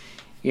like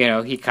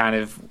he kind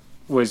of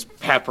was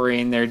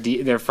peppering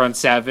their front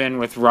seven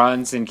with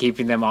runs and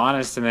keeping them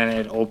honest, and then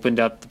it opened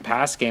up the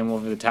pass game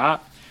over the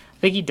top. I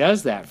think he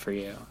does that for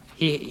you.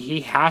 He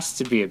has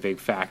to be a big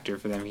factor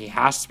for them. He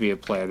has to be a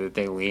player that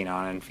they lean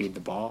on and feed the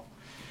ball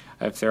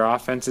if their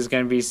offense is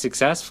going to be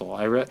successful.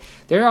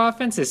 Their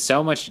offense is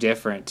so much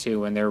different too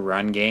when their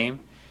run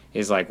game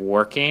is like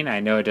working. I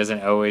know it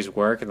doesn't always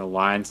work and the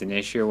line's an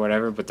issue or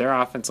whatever, but their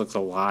offense looks a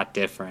lot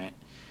different.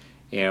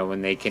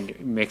 When they can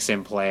mix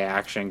in play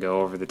action,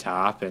 go over the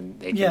top, and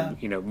they can,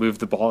 move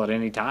the ball at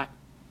any time.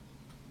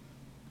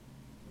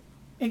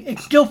 It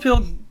still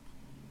feels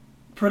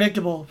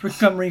predictable for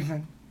some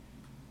reason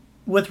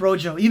with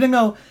Rojo. Even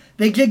though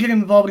they did get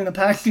involved in the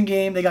passing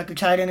game, they got the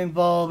tight end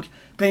involved,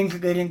 things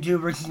that they didn't do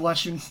versus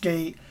Washington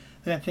State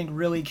that I think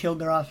really killed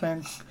their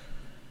offense.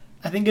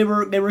 I think they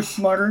were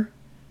smarter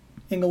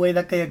in the way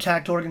that they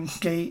attacked Oregon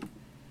State.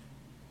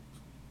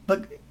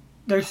 But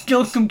there's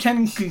still some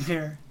tendencies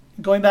here.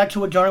 Going back to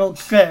what Darnold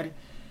said,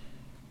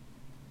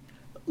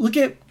 look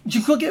at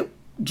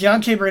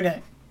Deontay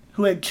Burnett,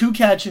 who had 2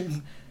 catches,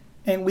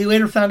 and we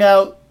later found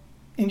out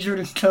injured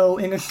his toe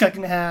in the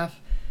second half,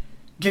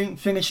 didn't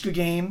finish the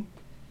game.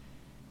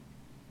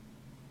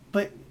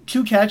 But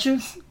 2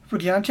 catches for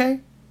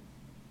Deontay?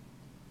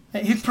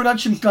 His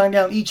production's gone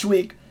down each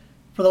week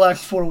for the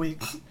last 4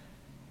 weeks,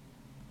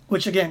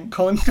 which again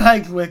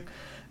coincides with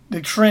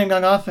the trend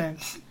on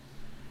offense.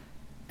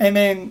 And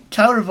then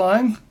Tyler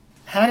Vaughn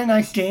had a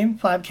nice game,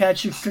 5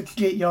 catches,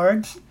 68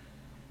 yards.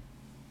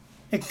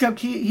 Except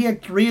he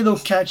had 3 of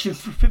those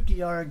catches for 50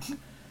 yards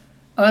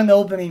on the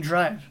opening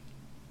drive.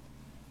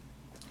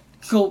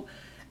 So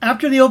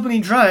after the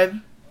opening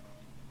drive,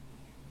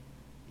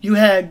 you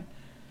had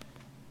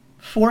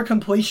 4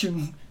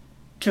 completions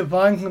to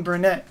Vaughn and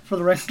Burnett for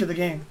the rest of the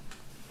game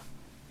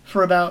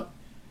for about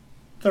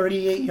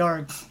 38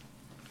 yards.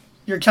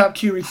 Your top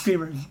 2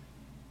 receivers.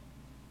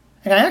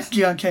 And I asked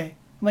Deontay, I'm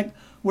like,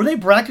 were they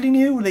bracketing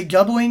you? Were they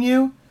doubling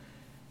you?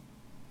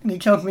 And he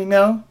tells me,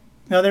 no.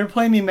 No, they were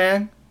playing me,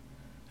 man.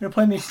 They were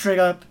playing me straight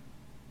up.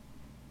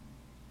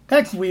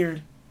 That's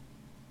weird.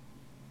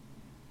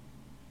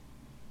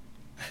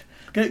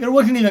 There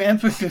wasn't even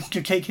emphasis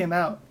to take him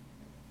out.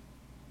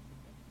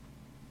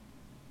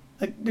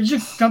 Like, there's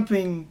just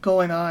something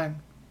going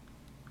on.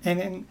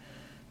 And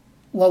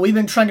while we've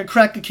been trying to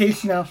crack the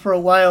case now for a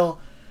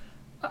while,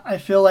 I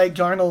feel like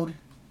Darnold,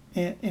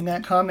 in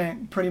that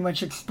comment, pretty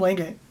much explained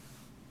it.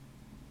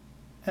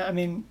 I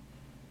mean,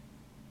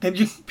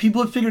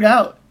 people have figured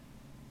out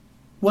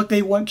what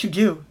they want to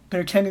do,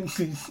 their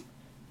tendencies.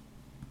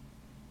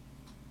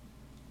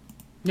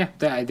 Yeah,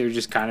 they're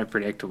just kind of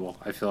predictable.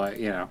 I feel like,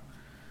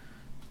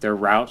 their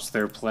routes,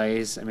 their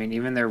plays. I mean,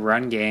 even their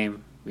run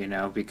game,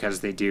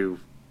 because they do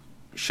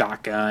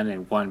shotgun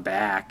and one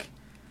back,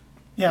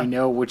 you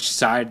know which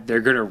side they're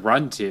going to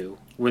run to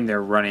when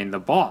they're running the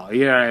ball.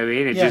 You know what I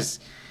mean? It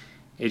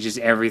just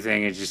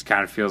everything, it just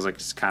kind of feels like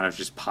it's kind of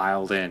just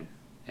piled in.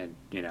 And,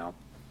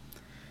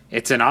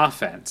 it's an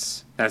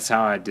offense. That's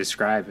how I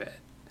describe it.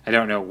 I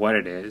don't know what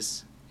it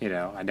is. I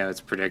know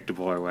it's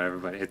predictable or whatever,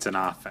 but it's an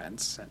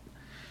offense. And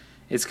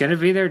it's going to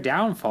be their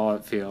downfall,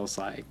 it feels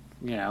like.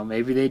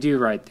 Maybe they do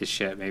right this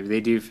ship. Maybe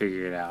they do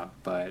figure it out.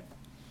 But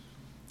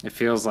it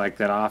feels like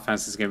that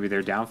offense is going to be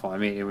their downfall. I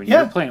mean, when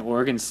you're playing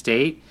Oregon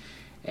State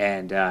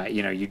and,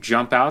 you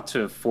jump out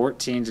to a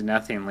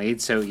 14-0 lead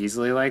so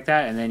easily like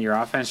that, and then your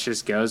offense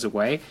just goes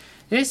away,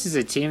 this is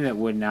a team that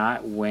would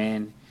not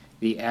win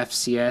the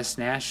FCS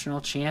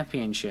National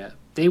Championship.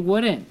 They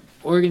wouldn't.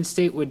 Oregon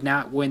State would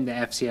not win the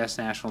FCS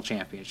National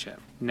Championship.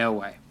 No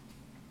way.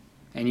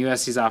 And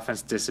USC's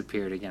offense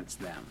disappeared against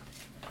them.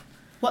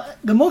 Well,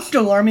 the most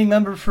alarming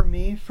number for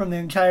me from the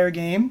entire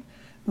game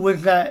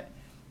was that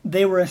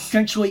they were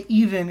essentially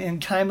even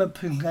in time of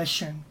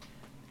possession.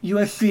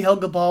 USC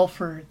held the ball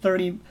for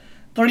 30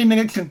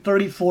 minutes and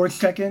 34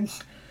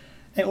 seconds,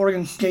 and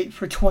Oregon State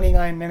for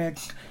 29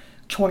 minutes,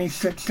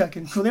 26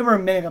 seconds. So they were a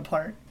minute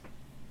apart.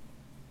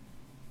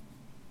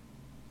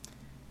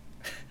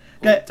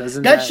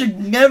 That should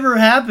never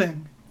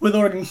happen with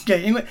Oregon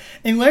State.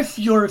 Unless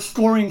you're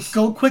scoring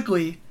so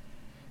quickly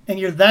and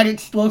you're that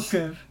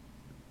explosive,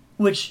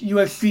 which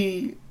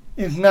USC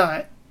is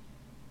not,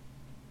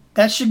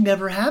 that should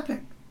never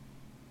happen.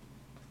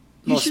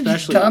 You should have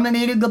just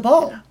dominated the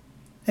ball.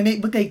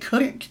 But they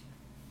couldn't.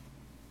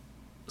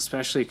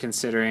 Especially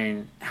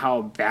considering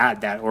how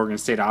bad that Oregon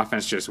State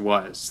offense just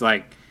was.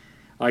 Like,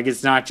 Like,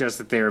 it's not just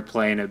that they were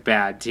playing a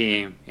bad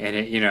team and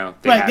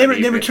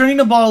They were turning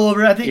the ball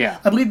over. I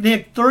believe they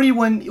had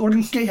 31.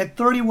 Oregon State had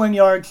 31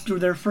 yards through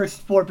their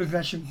first 4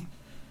 possessions.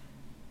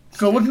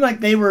 So it wasn't like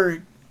they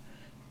were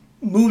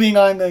moving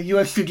on the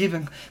USC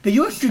defense. The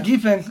USC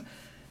defense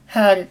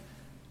had,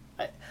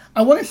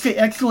 I want to say,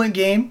 excellent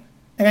game,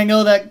 and I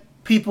know that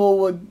people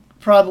would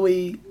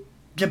probably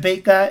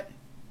debate that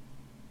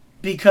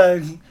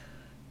because,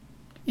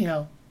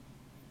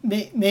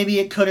 maybe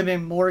it could have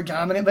been more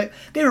dominant, but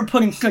they were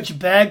put in such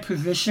bad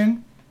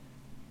position,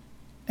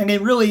 and they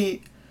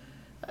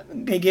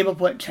gave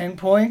up, 10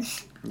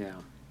 points? Yeah.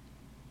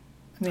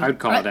 I would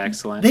call it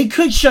excellent. They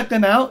could shut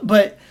them out,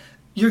 but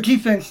your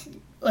defense,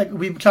 like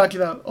we've talked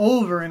about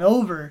over and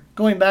over,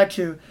 going back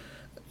to,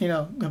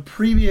 the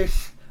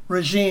previous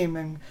regime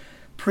and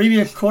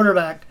previous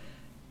quarterback,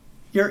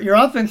 your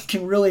offense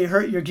can really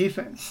hurt your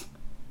defense.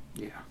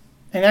 Yeah.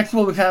 And that's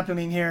what was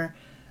happening here.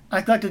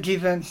 I thought the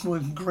defense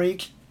was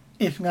great,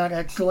 if not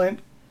excellent.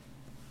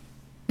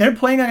 They're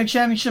playing at a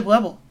championship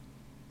level.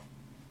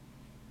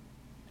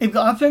 If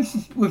the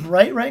offense was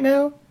right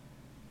now,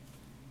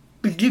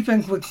 the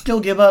defense would still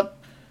give up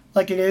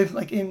like it is,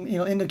 like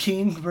in the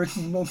teams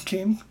versus most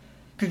teams,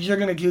 because you're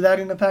going to do that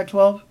in the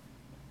Pac-12.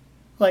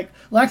 Like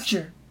last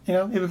year, it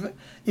was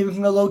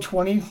in the low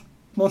 20s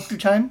most of the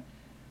time.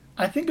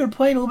 I think they're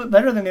playing a little bit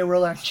better than they were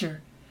last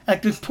year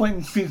at this point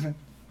in the season.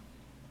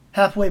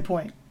 Halfway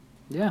point.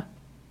 Yeah.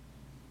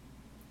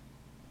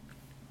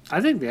 I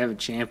think they have a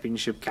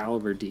championship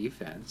caliber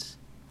defense.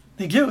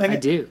 They do. And I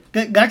do.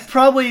 That's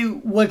probably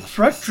what's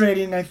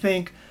frustrating, I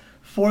think,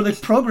 for this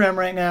program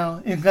right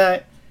now, is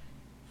that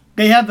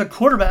they have the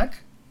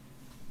quarterback,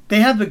 they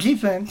have the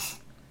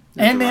defense,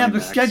 and they have the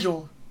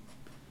schedule.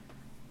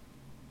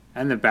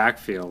 And the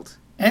backfield.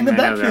 And the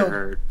backfield. I know they're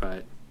hurt,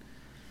 but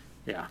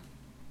yeah.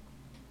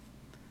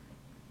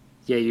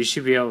 Yeah, you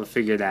should be able to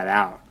figure that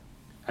out.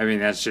 I mean,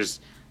 that's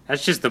just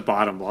the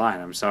bottom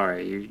line. I'm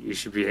sorry. You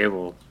should be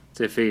able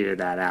to figure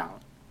that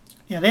out.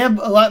 Yeah, they have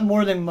a lot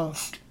more than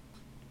most.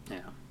 Yeah.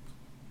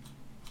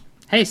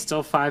 Hey,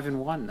 still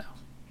 5-1 though.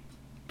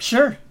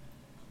 Sure.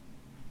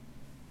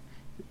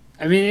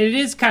 I mean, it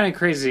is kind of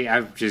crazy.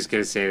 I'm just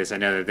going to say this. I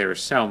know that there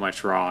was so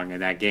much wrong,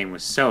 and that game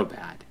was so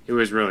bad. It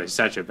was really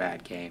such a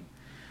bad game.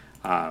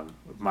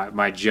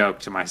 My joke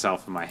to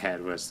myself in my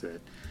head was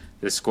that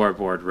the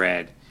scoreboard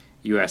read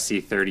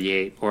USC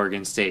 38,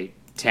 Oregon State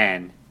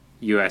 10,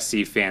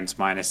 USC fans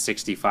minus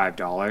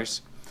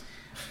 $65,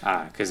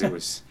 because it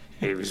was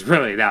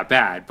really that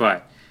bad.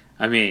 But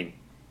I mean,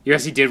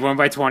 USC did win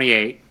by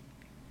 28.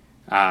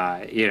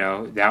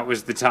 That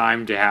was the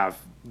time to have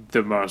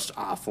the most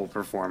awful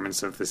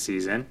performance of the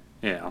season.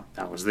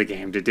 That was the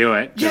game to do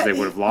it, because they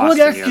would have lost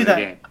any other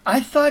game.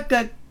 I thought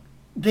that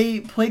they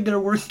played their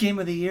worst game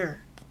of the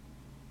year.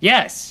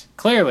 Yes,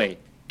 clearly.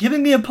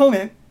 Given the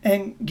opponent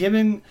and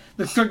given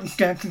the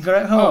circumstances they're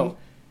at home. Oh,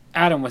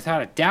 Adam,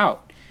 without a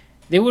doubt,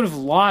 they would have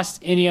lost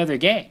any other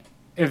game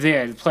if they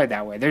had played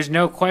that way. There's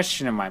no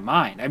question in my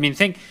mind. I mean,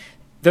 think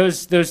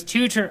those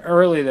two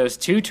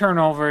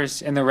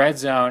turnovers in the red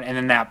zone, and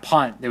then that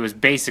punt. It was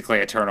basically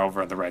a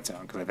turnover in the red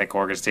zone, because I think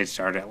Oregon State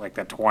started at like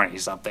the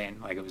 20-something.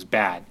 Like, it was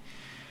bad.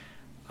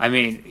 I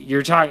mean,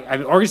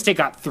 Oregon State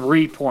got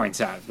 3 points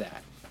out of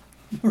that.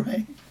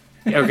 Right.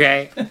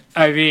 Okay?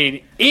 I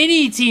mean,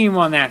 any team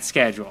on that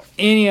schedule,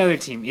 any other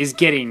team, is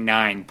getting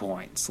 9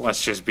 points.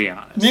 Let's just be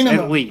honest.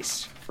 Minimum. At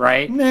least,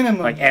 right?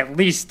 Minimum. Like, at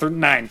least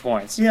 9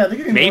 points. Yeah, they're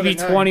getting maybe more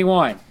than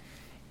 21.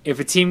 If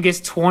a team gets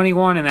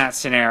 21 in that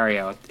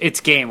scenario,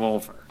 it's game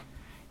over.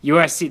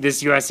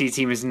 This USC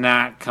team is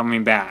not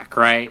coming back,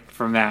 right?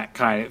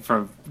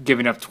 From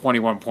giving up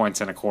 21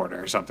 points in a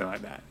quarter or something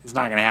like that. It's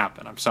not going to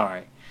happen. I'm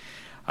sorry.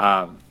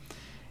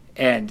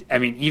 And I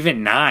mean,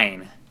 even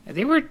 9,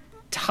 they were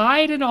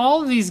tied in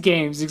all of these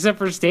games except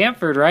for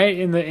Stanford, right?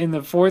 In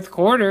the fourth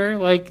quarter,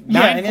 like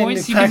 9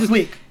 points. Yeah, past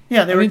week.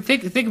 Yeah, they were.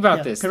 Think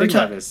about this. Think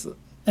about this.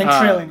 And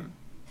trailing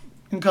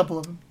in a couple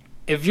of them.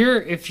 If you're,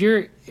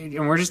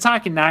 and we're just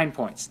talking 9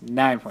 points.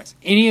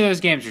 Any of those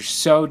games are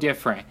so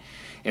different.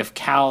 If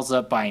Cal's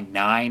up by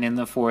 9 in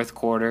the fourth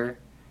quarter,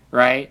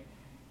 right?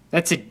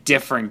 That's a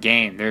different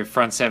game. Their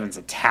front seven's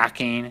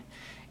attacking.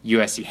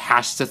 USC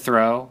has to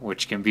throw,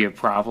 which can be a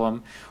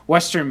problem.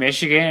 Western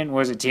Michigan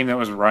was a team that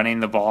was running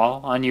the ball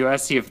on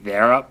USC. If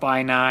they're up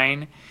by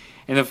 9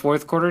 in the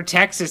fourth quarter,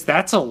 Texas,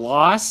 that's a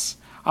loss.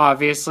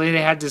 Obviously,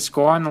 they had to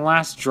score on the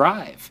last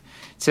drive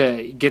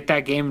to get that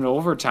game into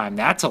overtime.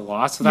 That's a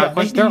loss without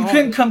question. You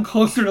couldn't come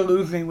closer to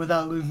losing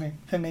without losing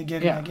than they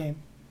did in that game.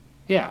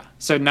 Yeah,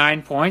 so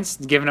 9 points,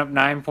 giving up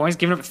 9 points,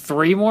 giving up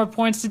 3 more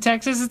points to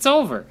Texas, it's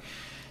over.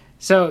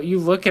 So you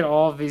look at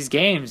all of these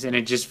games, and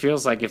it just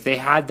feels like if they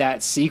had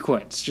that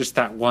sequence, just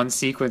that one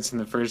sequence in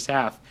the first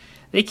half,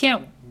 they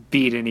can't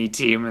beat any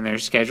team in their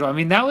schedule. I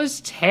mean, that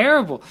was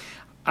terrible.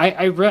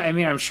 I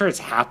mean, I'm sure it's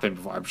happened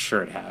before. I'm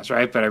sure it has,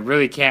 right? But I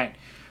really can't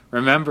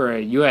remember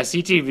a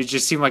USC team, it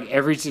just seemed like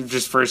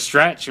just for a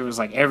stretch, it was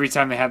like every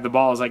time they had the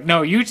ball, it was like,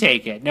 no, you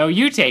take it. No,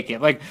 you take it.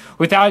 Like,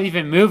 without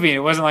even moving, it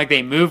wasn't like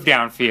they moved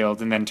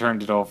downfield and then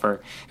turned it over.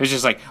 It was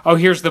just like, oh,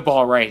 here's the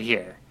ball right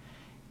here.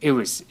 It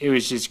was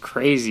just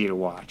crazy to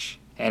watch.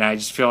 And I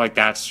just feel like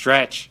that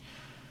stretch,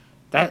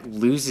 that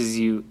loses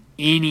you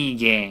any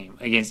game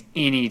against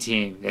any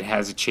team that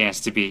has a chance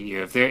to beat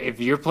you. If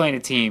you're playing a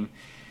team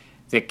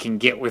that can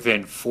get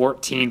within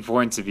 14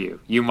 points of you,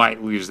 you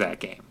might lose that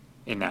game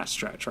in that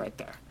stretch right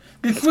there.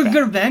 This was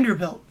their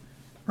Vanderbilt,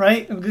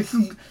 right? This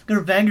is their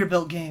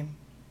Vanderbilt game.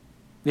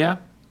 Yeah.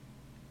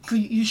 So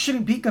you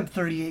shouldn't beat them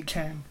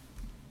 38-10.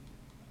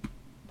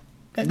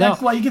 No.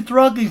 That's why you can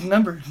throw out these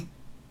numbers.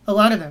 A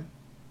lot of them.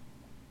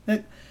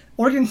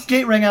 Oregon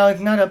State right now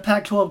is not a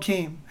Pac-12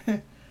 team.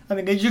 I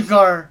mean, they just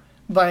are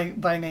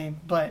by name,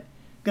 but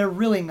they're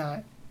really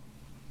not.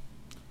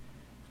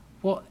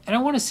 Well, and I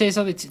want to say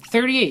something.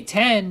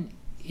 38-10,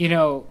 you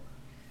know,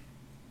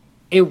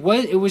 it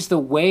was the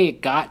way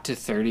it got to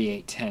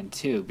 38-10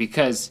 too,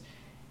 because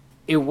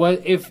it was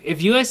if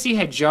USC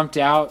had jumped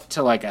out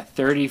to like a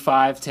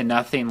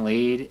 35-0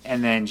 lead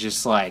and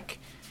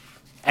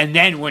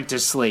then went to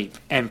sleep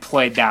and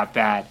played that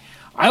bad,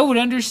 I would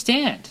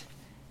understand.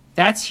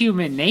 That's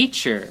human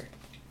nature.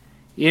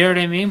 You know what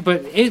I mean?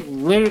 But it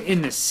literally,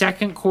 in the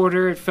second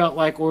quarter, it felt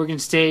like Oregon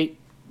State,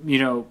 you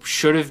know,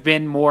 should have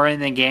been more in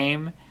the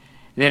game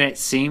than it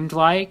seemed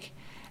like.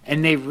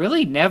 And they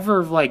really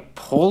never, like,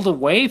 pulled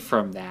away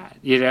from that.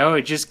 You know,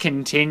 it just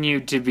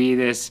continued to be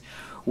this,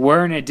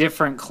 we're in a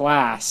different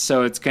class,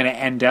 so it's going to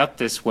end up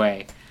this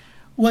way.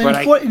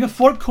 Well, in the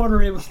fourth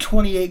quarter, it was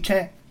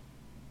 28-10.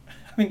 I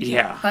mean,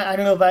 yeah. I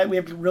don't know if we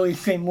have to really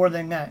say more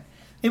than that.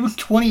 It was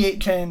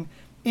 28-10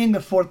 in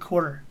the fourth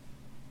quarter.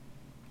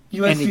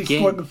 USC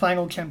scored the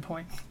final 10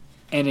 points.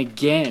 And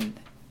again,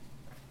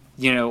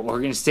 you know,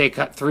 Oregon State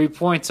got 3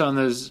 points on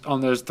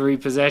those three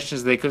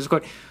possessions they could have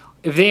scored.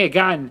 If they had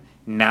gotten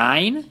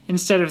 9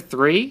 instead of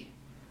 3,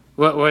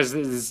 what was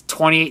this,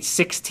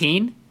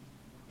 28-16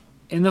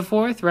 in the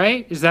fourth,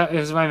 right? Is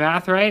my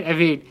math right? I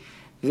mean,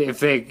 if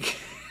they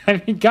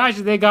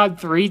got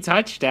 3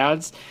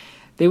 touchdowns,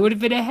 they would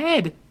have been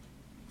ahead.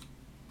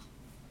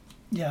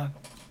 Yeah.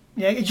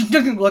 Yeah, it just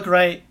doesn't look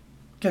right.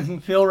 Doesn't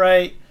feel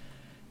right.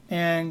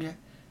 And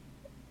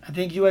I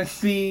think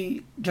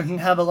USC doesn't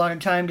have a lot of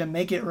time to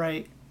make it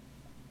right.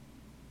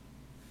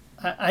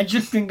 I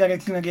just think that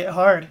it's going to get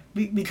hard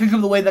because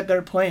of the way that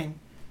they're playing.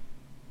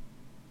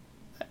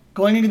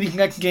 Going into these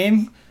next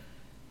games,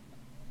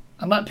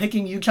 I'm not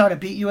picking Utah to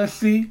beat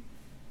USC.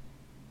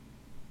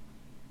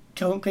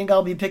 Don't think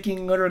I'll be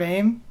picking Notre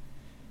Dame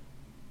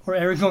or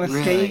Arizona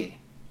State.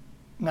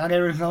 Not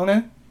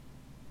Arizona.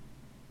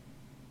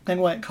 Then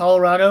what?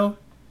 Colorado?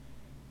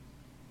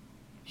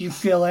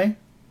 UCLA?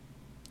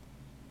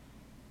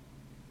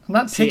 I'm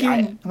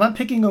not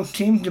picking those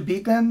teams to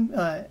beat them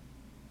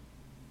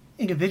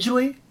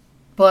individually,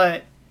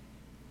 but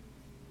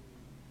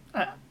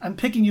I'm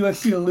picking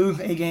USC to lose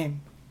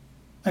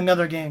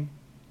another game,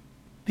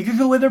 because of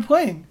the way they're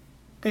playing.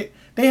 They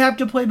have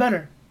to play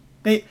better.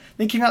 They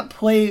cannot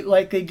play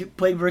like they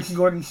played versus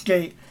Oregon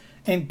State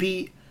and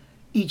beat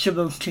each of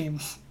those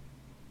teams.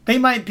 They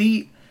might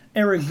beat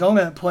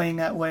Arizona playing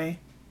that way,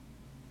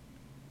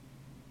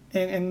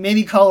 and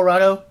maybe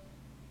Colorado.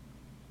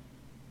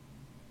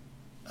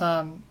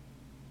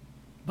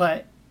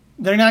 But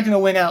they're not going to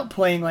win out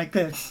playing like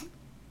this.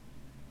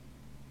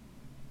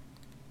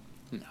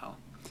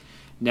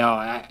 No,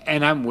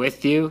 and I'm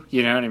with you.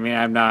 You know what I mean?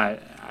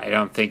 I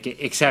don't think,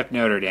 except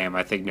Notre Dame.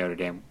 I think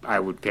I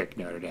would pick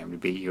Notre Dame to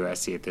beat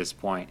USC at this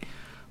point.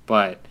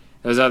 But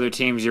those other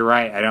teams, you're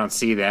right. I don't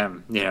see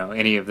them, you know,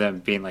 any of them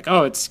being like,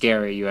 oh, it's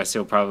scary. USC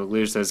will probably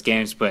lose those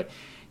games. But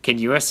can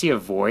USC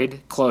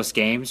avoid close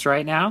games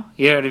right now?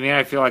 You know what I mean?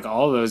 I feel like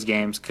all those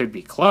games could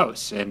be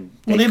close, and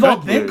they've all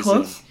been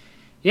close.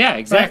 Yeah,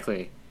 exactly.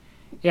 Right?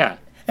 Yeah.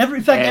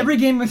 Every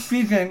game this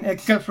season,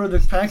 except for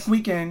this past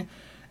weekend,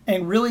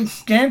 and really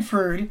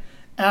Stanford,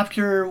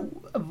 after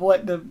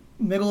the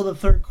middle of the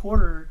third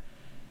quarter,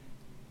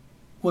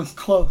 was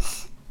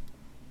close.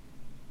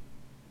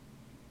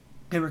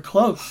 They were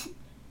close.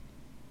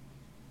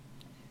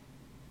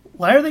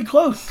 Why are they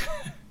close?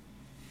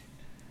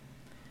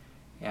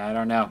 Yeah, I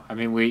don't know. I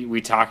mean, we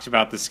talked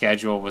about the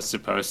schedule was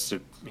supposed to,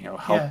 you know,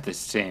 help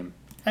this team.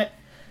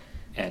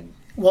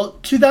 Well,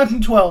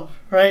 2012,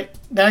 right?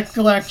 That's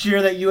the last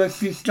year that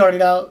USC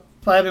started out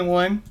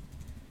 5-1.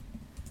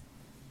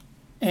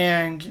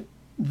 And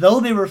though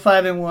they were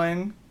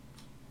 5-1,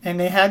 and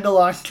they had the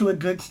loss to a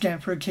good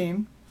Stanford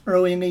team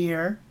early in the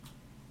year,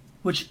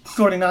 which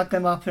sort of knocked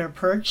them off their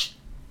perch,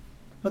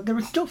 but they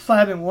were still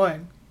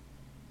 5-1.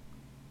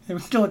 They were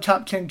still a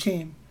top 10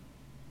 team.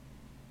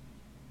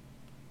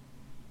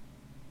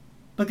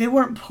 But they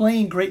weren't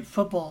playing great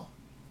football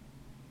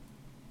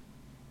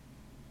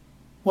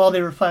while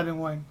they were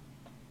 5-1. In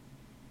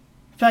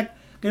fact,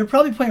 they were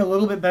probably playing a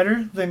little bit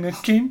better than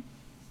this team,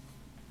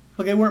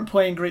 but they weren't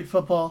playing great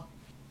football.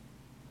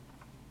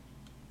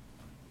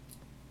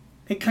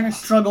 They kind of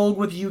struggled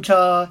with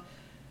Utah,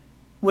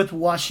 with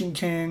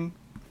Washington,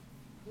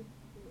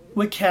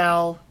 with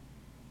Cal,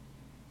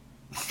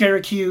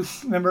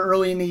 Syracuse, remember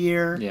early in the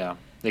year. Yeah.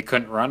 They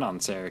couldn't run on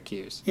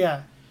Syracuse.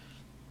 Yeah.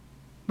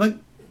 But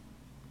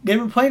they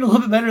were playing a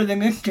little bit better than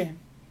this game.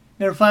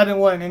 They were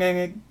 5-1, and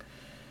then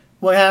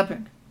what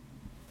happened?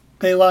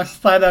 They lost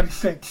 5 out of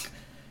 6.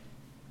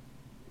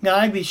 Now,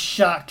 I'd be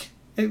shocked.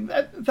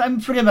 If I'm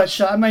forget about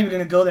shocked. I'm not even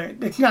going to go there.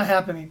 It's not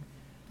happening.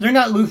 They're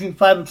not losing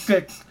 5 of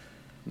 6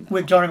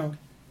 with Darnold.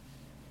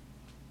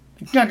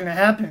 It's not going to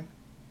happen.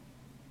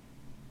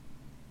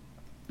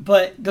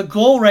 But the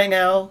goal right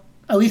now,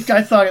 at least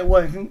I thought it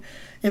was. And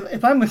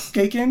if I'm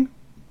mistaken,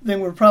 then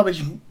we're probably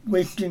just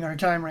wasting our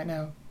time right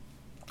now.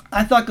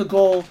 I thought the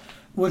goal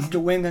was to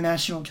win the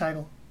national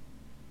title.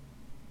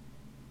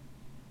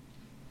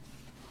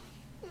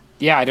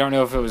 Yeah, I don't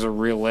know if it was a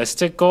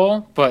realistic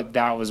goal, but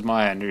that was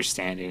my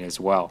understanding as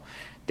well.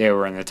 They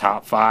were in the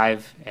top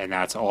 5, and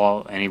that's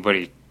all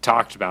anybody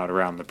talked about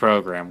around the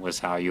program was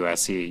how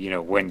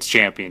USC, wins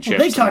championships. Well,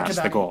 they and talked that's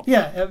about the goal. it.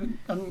 Yeah,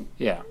 I'm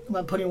Yeah.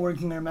 not putting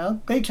words in their mouth.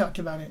 They talked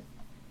about it.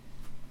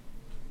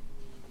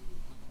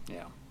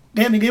 Yeah.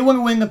 They want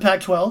to win the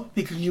Pac-12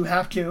 because you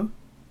have to.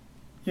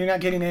 You're not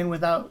getting in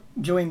without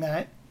doing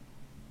that.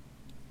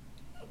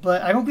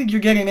 But I don't think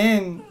you're getting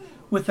in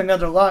with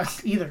another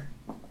loss either.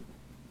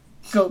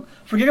 So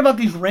forget about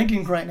these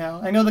rankings right now.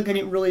 I know they're going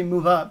to really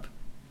move up.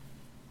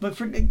 But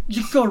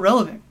just so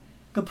irrelevant.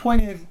 The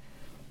point is,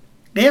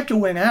 they have to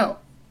win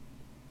out.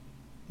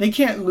 They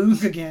can't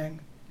lose again.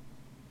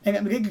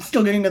 And they can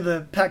still get into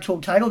the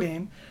Pac-12 title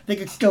game. They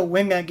could still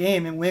win that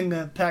game and win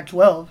the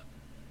Pac-12.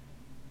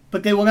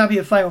 But they will not be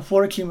a Final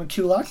Four team with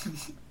 2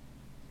 losses.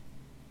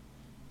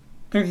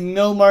 There's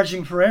no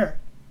margin for error.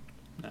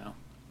 No.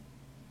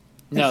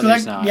 No, so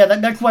there's not. Yeah,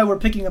 that's why we're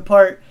picking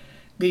apart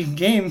these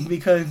games,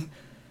 because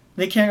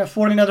they can't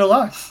afford another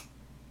loss.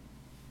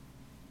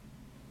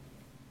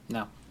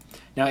 No.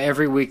 Now,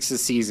 every week's a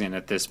season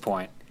at this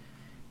point.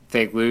 If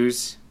they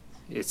lose,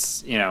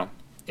 it's,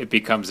 it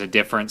becomes a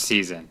different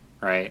season,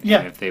 right? Yeah.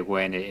 And if they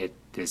win,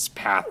 this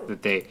path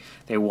that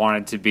they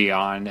wanted to be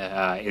on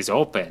is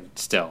open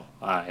still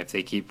if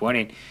they keep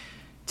winning.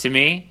 To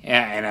me,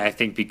 and I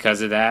think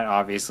because of that,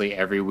 obviously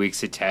every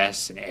week's a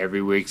test and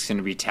every week's going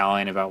to be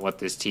telling about what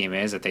this team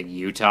is. I think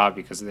Utah,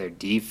 because of their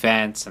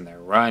defense and their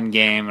run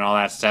game and all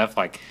that stuff,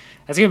 that's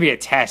going to be a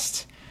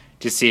test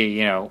to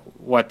see,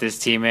 what this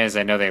team is.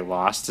 I know they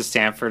lost to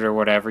Stanford or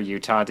whatever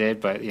Utah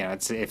did, but,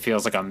 it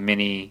feels like a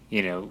mini,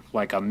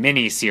 like a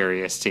mini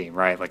serious team,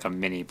 right? Like a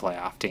mini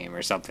playoff team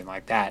or something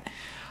like that.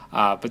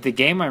 But the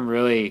game I'm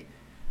really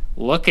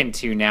looking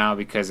to now,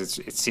 because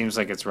it seems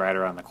like it's right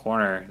around the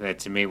corner, that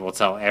to me will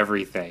tell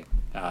everything,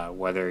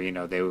 whether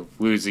they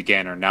lose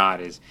again or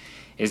not, is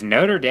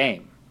Notre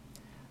Dame,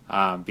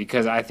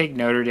 because I think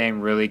Notre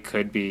Dame really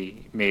could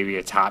be maybe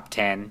a top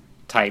 10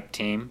 type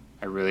team.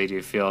 I really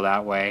do feel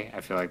that way.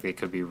 I feel like they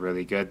could be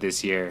really good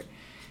this year,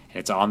 and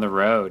it's on the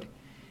road.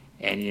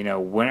 And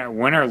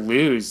win or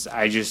lose,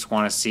 I just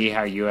want to see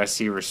how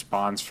USC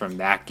responds from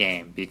that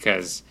game,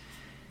 because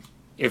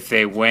if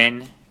they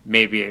win,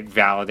 maybe it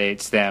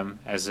validates them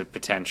as a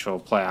potential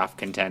playoff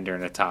contender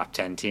and a top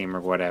 10 team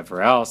or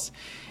whatever else.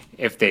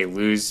 If they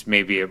lose,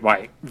 maybe it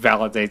might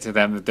validate to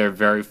them that they're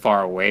very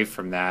far away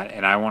from that.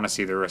 And I want to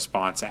see the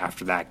response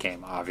after that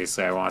game.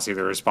 Obviously, I want to see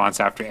the response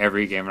after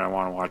every game, and I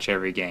want to watch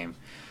every game.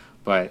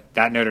 But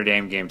that Notre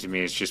Dame game to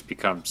me has just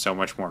become so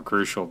much more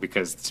crucial,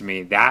 because to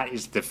me that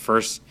is the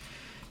first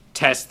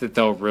test that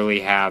they'll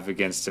really have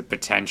against a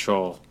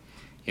potential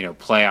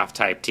playoff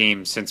type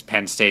team since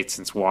Penn State,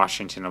 since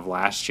Washington of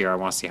last year. I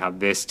want to see how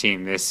this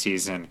team this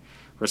season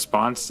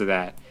responds to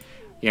that.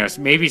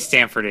 Maybe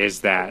Stanford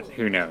is that,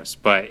 who knows,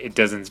 but it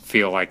doesn't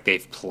feel like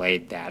they've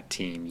played that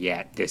team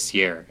yet this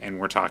year, and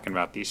we're talking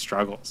about these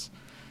struggles.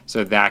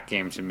 So that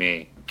game to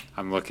me,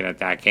 I'm looking at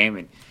that game,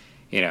 and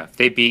if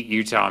they beat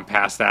Utah and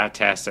pass that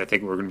test, I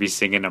think we're going to be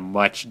singing a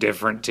much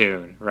different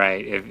tune,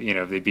 right?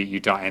 If they beat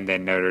Utah and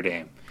then Notre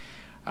Dame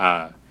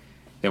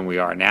than we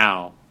are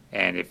now.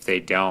 And if they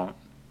don't,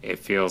 it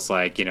feels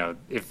like,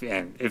 if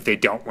they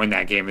don't win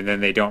that game and then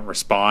they don't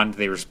respond,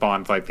 they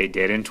respond like they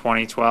did in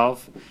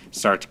 2012,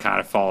 start to kind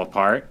of fall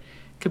apart,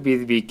 could be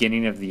the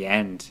beginning of the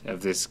end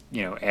of this,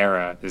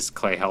 era, this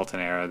Clay Helton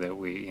era that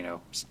we,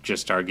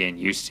 just are getting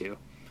used to.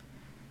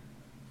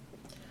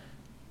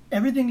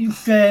 Everything you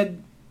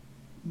said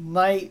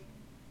might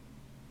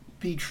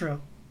be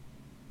true,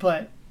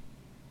 but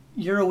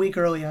you're a week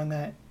early on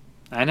that.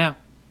 I know.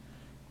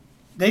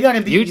 They got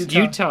to beat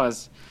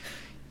Utah's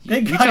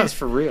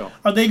for real.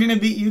 Are they going to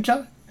beat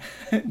Utah?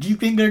 Do you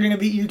think they're going to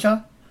beat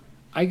Utah?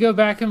 I go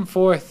back and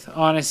forth,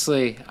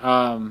 honestly.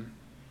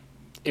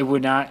 It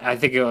would not. I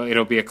think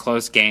it'll be a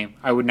close game.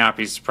 I would not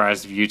be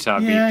surprised if Utah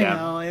beat them.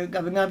 Yeah, I know.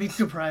 I would not be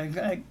surprised.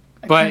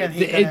 But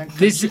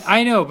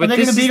I know. But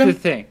this is the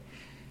thing.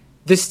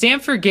 The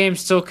Stanford game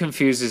still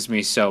confuses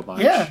me so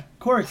much. Yeah, of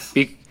course.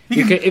 Because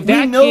if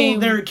we know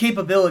their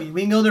capability.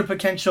 We know their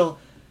potential.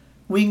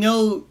 We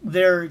know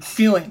their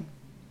ceiling.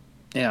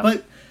 Yeah.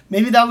 But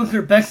maybe that was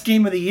their best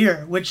game of the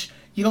year, which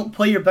you don't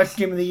play your best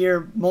game of the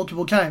year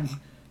multiple times.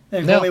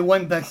 There's only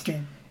one best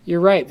game.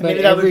 You're right. And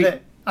maybe that was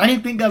it. I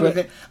didn't think that was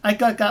it. I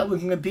thought that was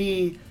going to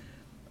be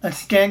a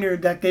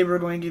standard that they were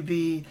going to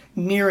be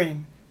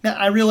nearing. Now,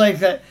 I realized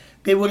that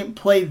they wouldn't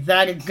play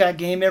that exact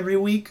game every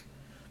week,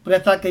 but I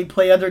thought they'd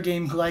play other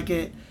games like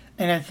it,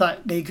 and I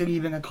thought they could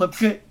even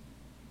eclipse it.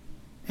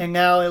 And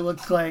now it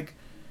looks like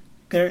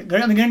they're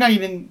not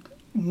even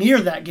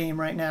near that game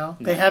right now.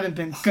 They haven't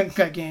been since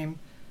that game,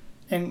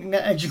 and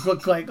it just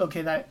looks like,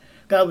 okay, that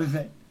was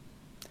it.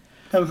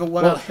 That was a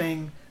one-off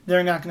thing.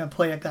 They're not going to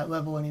play at that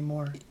level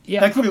anymore.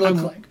 Yeah, that's what it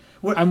looks like.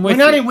 We're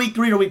not in week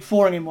 3 or week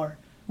 4 anymore.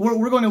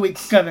 We're going to week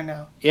 7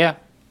 now. Yeah.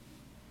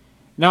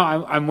 No,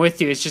 I'm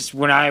with you. It's just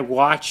when I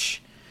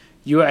watch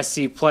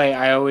USC play,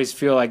 I always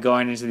feel like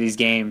going into these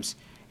games,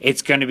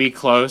 it's going to be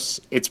close.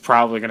 It's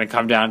probably going to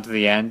come down to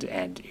the end,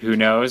 and who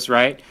knows,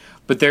 right?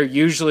 But they're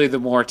usually the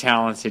more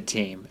talented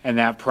team, and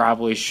that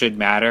probably should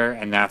matter,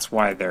 and that's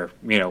why they're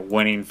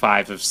winning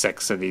 5 of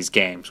 6 of these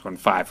games when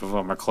 5 of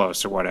them are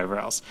close or whatever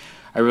else.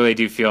 I really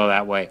do feel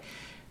that way.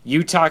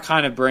 Utah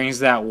kind of brings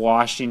that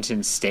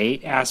Washington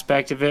State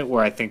aspect of it,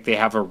 where I think they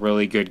have a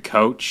really good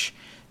coach.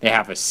 They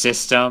have a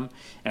system,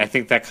 and I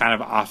think that kind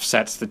of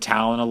offsets the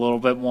talent a little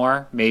bit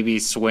more, maybe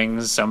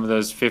swings some of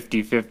those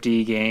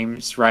 50-50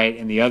 games, right,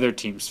 in the other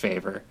team's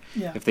favor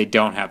if they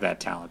don't have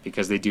that talent,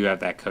 because they do have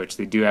that coach.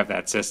 They do have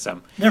that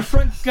system. Their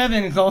front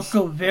 7 is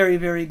also very,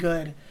 very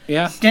good.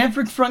 Yeah.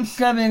 Stanford's front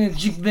 7 has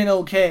just been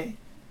okay,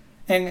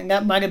 and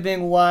that might have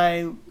been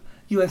why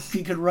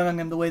USC could run on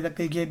them the way that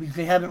they did, because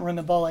they haven't run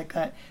the ball like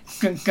that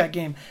since that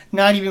game,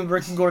 not even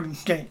versus Gordon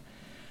State.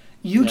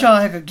 Utah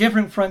has a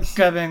different front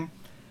 7,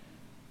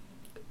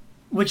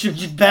 which is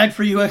just bad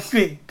for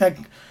USC.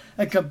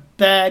 Like a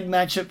bad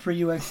matchup for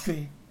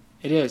USC.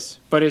 It is.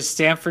 But as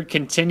Stanford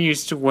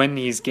continues to win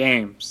these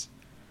games,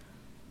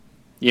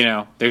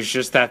 there's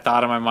just that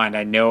thought in my mind.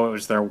 I know it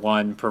was their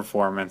one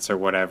performance or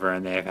whatever,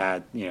 and they've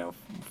had,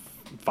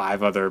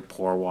 5 other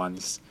poor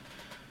ones.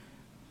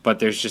 But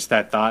there's just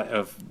that thought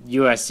of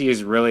USC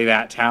is really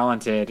that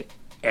talented,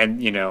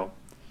 and,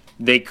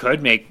 they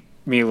could make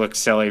me look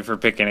silly for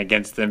picking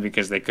against them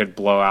because they could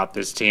blow out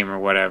this team or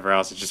whatever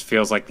else. It just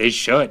feels like they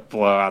should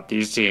blow out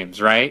these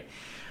teams, right?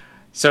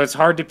 So it's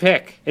hard to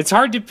pick. It's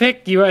hard to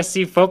pick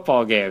USC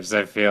football games,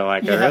 I feel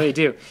like. I really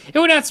do. It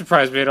would not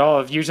surprise me at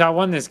all if Utah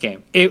won this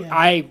game.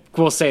 I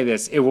will say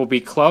this. It will be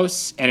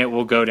close, and it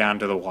will go down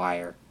to the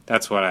wire.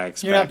 That's what I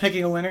expect. You're not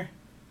picking a winner?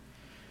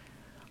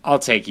 I'll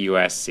take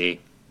USC.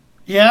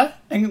 Yeah?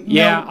 And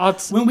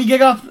when we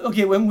get off,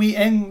 when we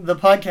end the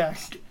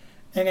podcast,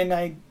 and then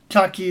I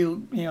talk to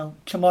you,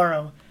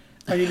 tomorrow,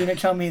 are you going to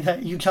tell me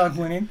that Utah's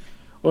winning?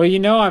 Well,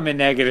 I'm a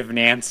negative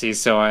Nancy,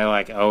 so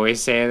I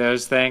always say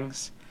those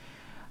things.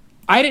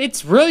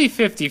 It's really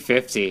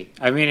 50-50.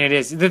 I mean, it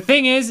is. The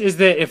thing is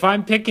that if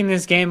I'm picking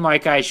this game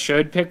like I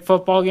should pick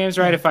football games,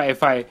 right? If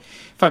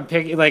I'm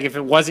picking, if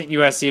it wasn't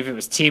USC, if it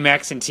was Team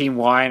X and Team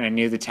Y, and I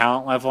knew the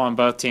talent level on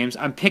both teams,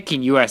 I'm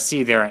picking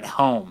USC. They're at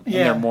home, and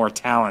they're more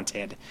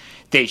talented.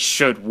 They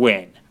should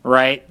win,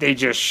 right? They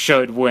just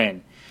should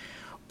win.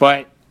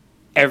 But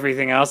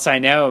everything else I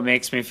know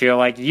makes me feel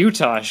like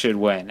Utah should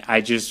win.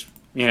 I just,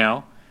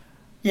 Yeah.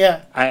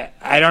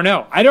 I don't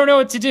know. I don't know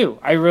what to do.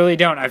 I really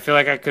don't. I feel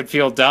like I could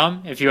feel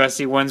dumb if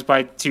USC wins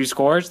by 2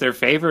 scores. They're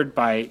favored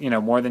by,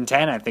 more than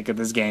 10, I think, of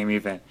this game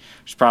even,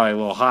 which is probably a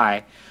little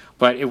high.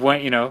 But it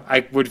went,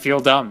 I would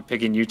feel dumb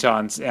picking Utah,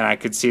 and I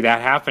could see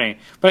that happening.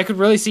 But I could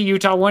really see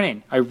Utah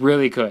winning. I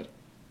really could.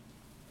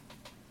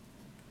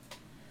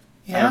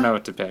 Yeah. I don't know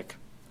what to pick.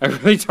 I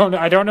really don't know.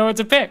 I don't know what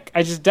to pick.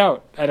 I just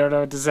don't. I don't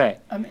know what to say.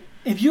 I mean,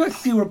 if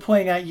USC were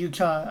playing at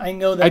Utah, I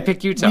know that I'd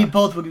pick Utah. We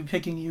both would be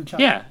picking Utah.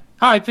 Yeah.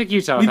 Oh, I picked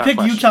Utah. We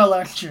picked Utah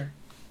last year.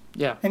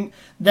 Yeah. And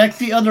that's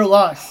the other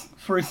loss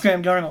for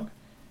Sam Darnold.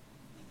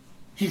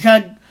 He's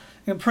had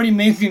a pretty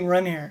amazing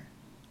run here.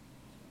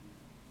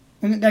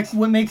 And that's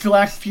what makes the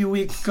last few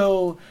weeks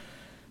so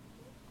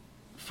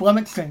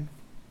flummoxing.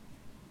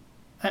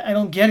 I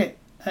don't get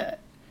it.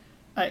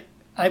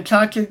 I've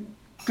talked to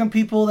some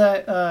people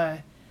that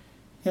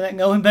that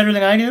know him better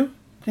than I do.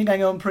 I think I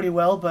know him pretty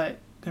well, but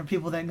there are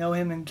people that know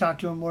him and talk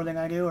to him more than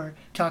I do, or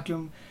talk to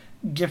him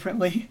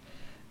differently.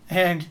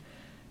 And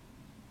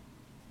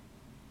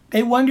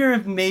they wonder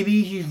if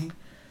maybe he's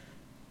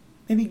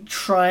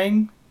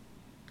trying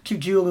to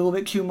do a little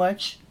bit too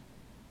much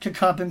to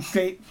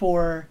compensate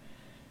for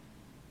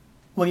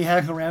what he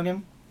has around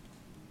him.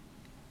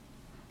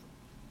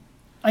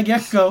 I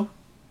guess so.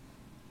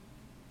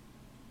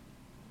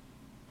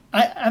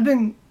 I've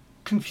been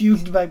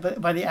confused by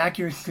the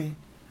accuracy.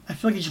 I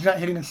feel like he's not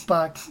hitting the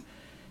spots.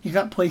 He's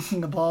not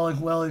placing the ball as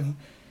well as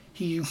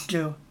he used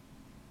to.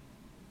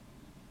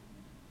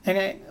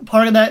 And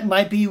part of that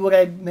might be what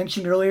I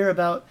mentioned earlier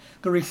about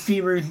the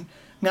receivers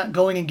not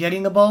going and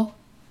getting the ball.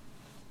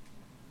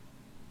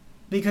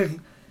 Because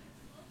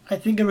I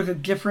think there was a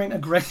different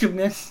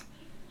aggressiveness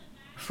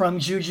from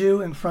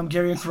Juju and from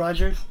Darius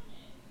Rogers.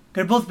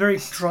 They're both very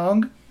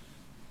strong.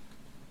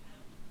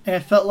 And I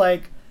felt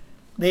like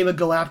they would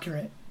go after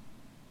it.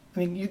 I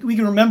mean, we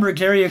can remember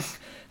Darius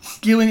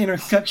stealing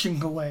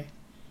interceptions away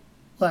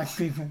last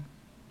season.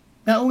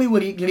 Not only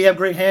did he have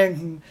great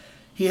hands and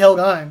he held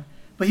on,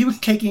 but he was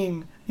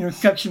taking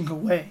interceptions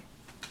away,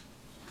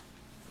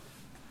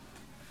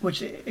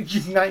 which it's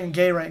just night and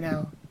day right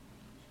now.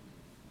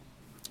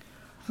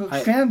 So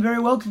Sam very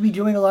well could be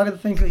doing a lot of the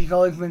things that he's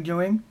always been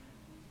doing.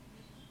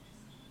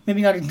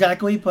 Maybe not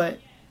exactly,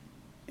 but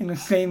in the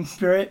same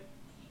spirit.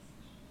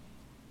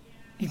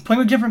 He's playing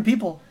with different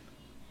people.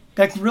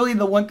 That's really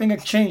the one thing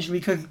that's changed,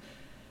 because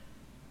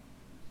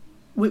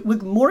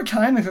with more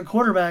time as a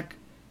quarterback,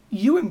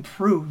 you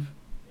improve.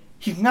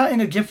 He's not in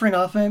a different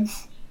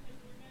offense.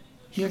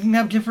 He doesn't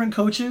have different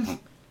coaches.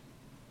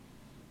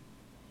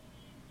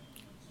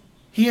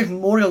 He has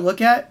more to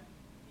look at.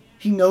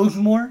 He knows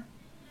more.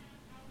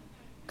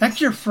 That's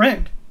your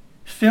friend.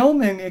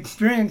 Film and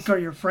experience are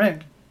your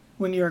friend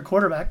when you're a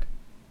quarterback.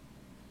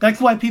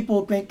 That's why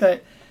people think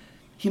that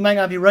he might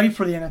not be ready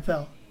for the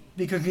NFL,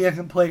 because he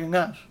hasn't played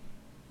enough.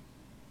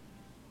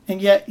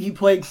 And yet he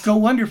played so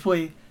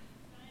wonderfully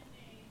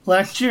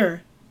last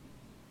year.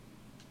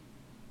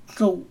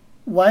 So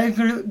why is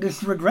there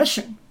this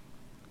regression?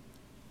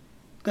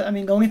 I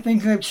mean, the only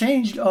things that have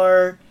changed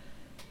are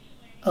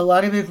a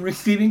lot of his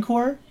receiving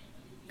core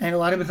and a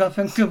lot of his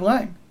offensive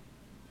line.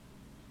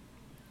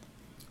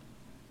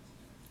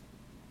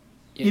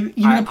 Even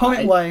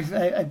opponent-wise,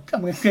 I'm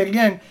going to say it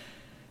again.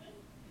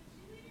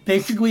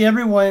 Basically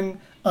everyone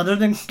other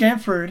than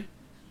Stanford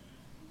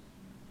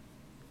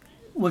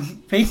was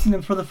facing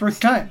them for the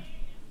first time.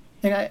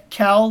 And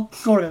Cal,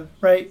 sort of,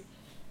 right?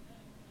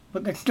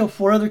 But there's still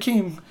 4 other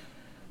teams,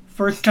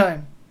 first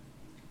time.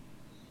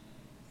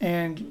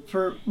 And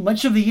for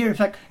much of the year, in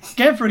fact,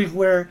 Stanford is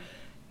where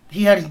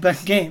he had his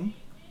best game.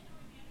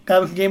 That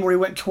was a game where he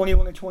went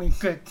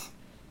 21-26.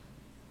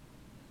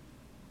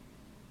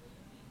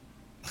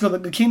 So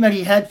the team that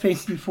he had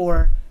faced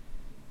before,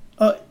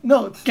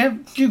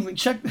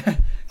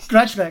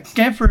 scratch that.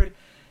 Stanford,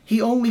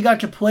 he only got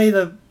to play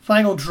the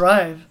final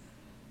drive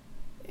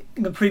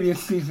in the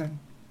previous season.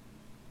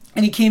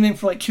 And he came in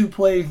for like 2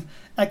 plays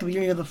at the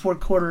beginning of the fourth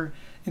quarter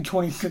in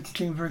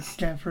 2016 versus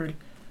Stanford.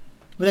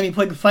 But then he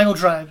played the final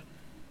drive.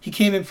 He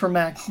came in for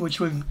Max, which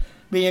was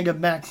the end of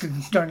Max as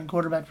the starting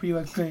quarterback for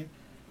USC.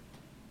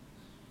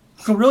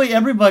 So really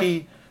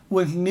everybody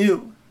was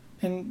new,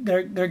 and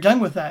they're done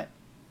with that.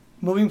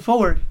 Moving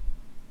forward,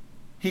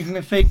 he's going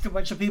to face a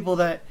bunch of people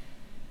that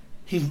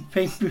he's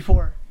faced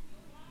before.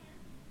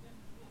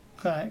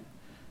 Okay.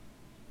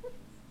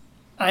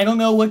 I don't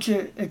know what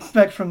to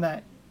expect from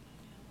that.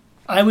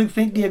 I would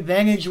think the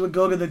advantage would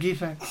go to the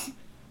defense.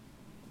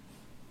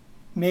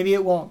 Maybe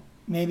it won't.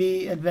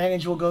 Maybe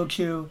advantage will go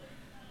to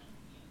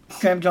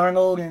Sam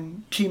Darnold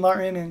and T.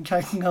 Martin and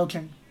Tyson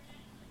Hilton.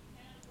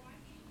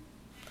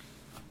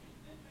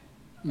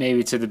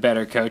 Maybe to the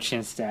better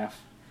coaching staff.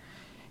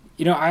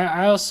 I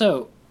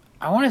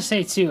want to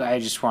say, too, I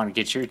just want to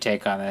get your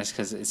take on this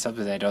because it's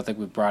something that I don't think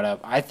we brought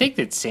up. I think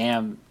that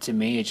Sam, to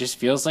me, it just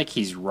feels like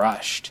he's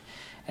rushed.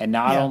 And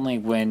not only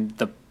when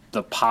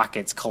the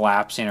pocket's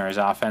collapsing or his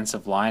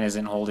offensive line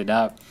isn't holding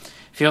up,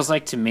 feels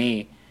like, to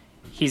me,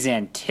 he's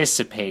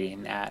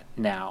anticipating that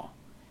now.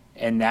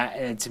 And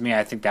that, to me,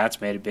 I think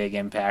that's made a big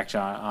impact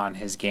on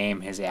his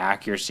game, his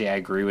accuracy. I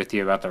agree with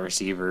you about the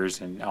receivers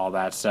and all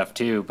that stuff,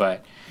 too.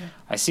 But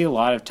I see a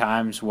lot of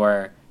times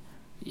where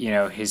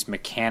his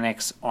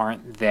mechanics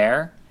aren't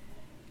there,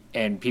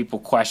 and people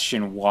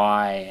question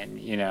why. And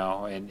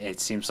and it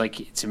seems like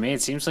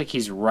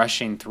he's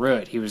rushing through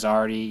it. He was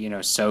already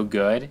so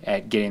good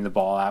at getting the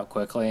ball out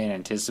quickly and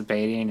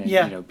anticipating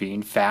and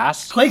being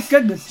fast. Clay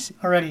said this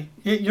already.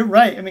 You're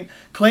right. I mean,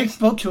 Clay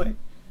spoke to it.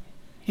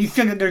 He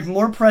said that there's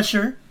more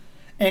pressure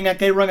and that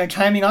they run a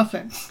timing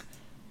offense.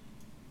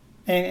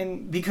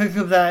 And because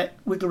of that,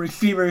 with the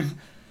receivers,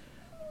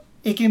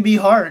 it can be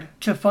hard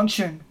to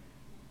function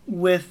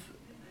with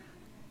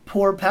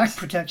poor pass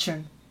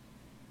protection.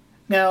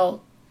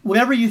 Now,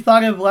 whatever you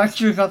thought of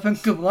last year's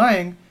offensive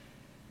line,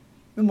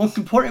 most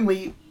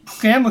importantly,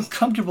 Sam was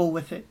comfortable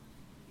with it.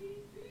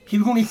 He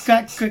was only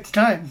sacked 6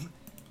 times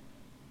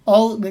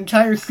the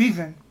entire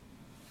season,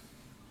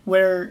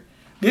 where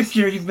this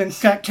year he's been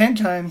sacked 10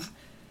 times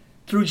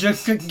through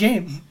just 6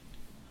 games.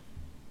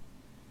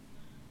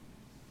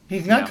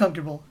 He's not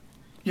comfortable.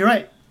 You're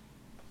right.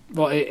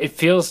 Well, it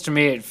feels to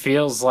me,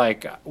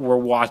 like we're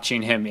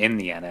watching him in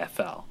the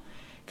NFL.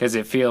 Because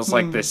it feels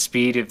like the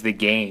speed of the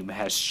game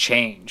has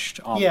changed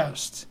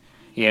almost.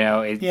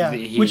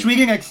 Which we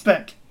didn't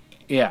expect.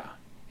 Yeah.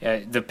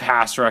 The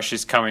pass rush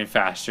is coming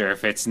faster.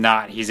 If it's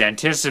not, he's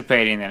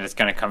anticipating that it's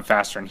going to come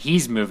faster, and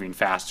he's moving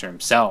faster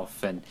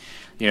himself. And,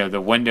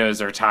 the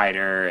windows are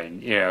tighter,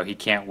 and, he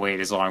can't wait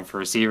as long for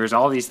receivers,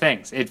 all these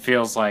things. It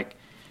feels like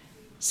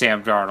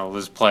Sam Darnold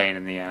is playing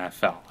in the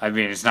NFL. I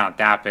mean, it's not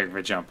that big of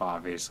a jump,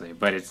 obviously,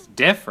 but it's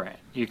different.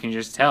 You can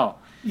just tell.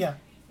 Yeah.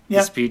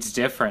 The speed's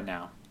different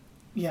now.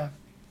 Yeah,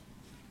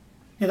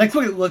 that's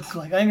what it looks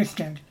like. I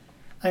understand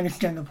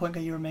the point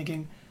that you were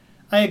making.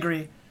 I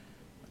agree.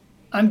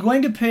 I'm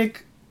going to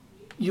pick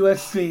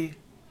USC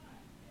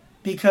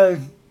because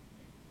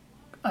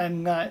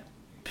I'm not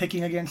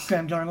picking against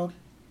Sam Darnold.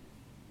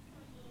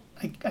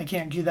 I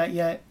can't do that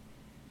yet.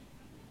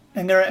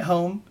 And they're at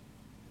home.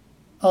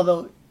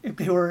 Although if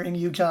they were in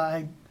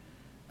Utah,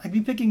 I'd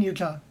be picking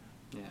Utah.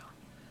 Yeah.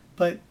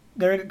 But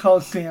they're in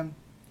Coliseum.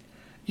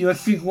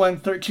 USC's won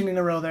 13 in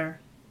a row there.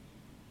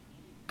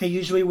 They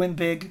usually win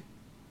big.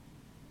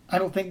 I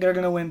don't think they're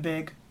going to win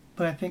big,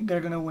 but I think they're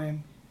going to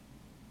win.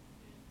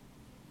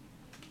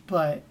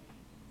 But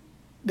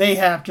they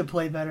have to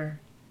play better,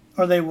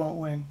 or they won't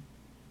win.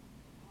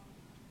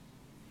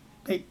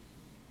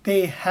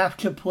 They have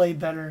to play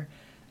better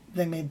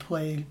than they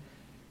played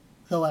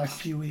the last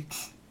few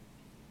weeks.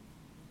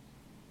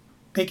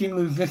 They can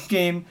lose this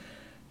game.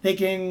 They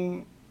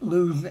can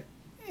lose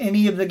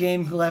any of the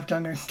games left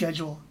on their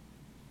schedule.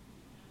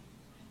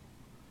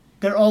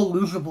 They're all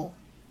losable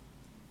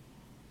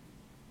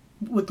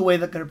with the way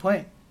that they're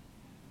playing.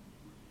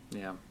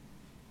 Yeah.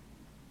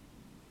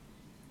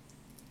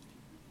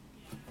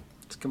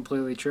 It's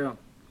completely true.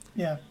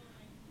 Yeah.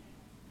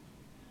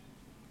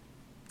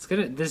 It's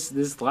gonna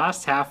this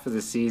last half of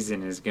the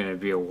season is gonna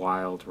be a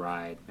wild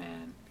ride,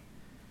 man.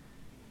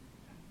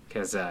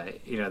 Because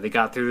they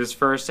got through this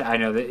first. I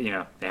know that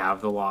they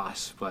have the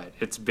loss, but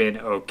it's been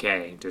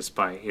okay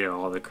despite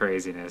all the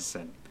craziness,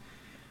 and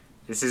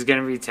this is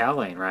gonna be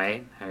telling,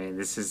 right? I mean,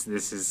 this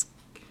is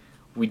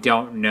we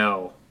don't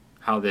know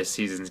how this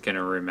season's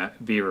gonna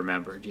be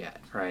remembered yet,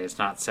 right? It's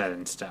not set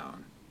in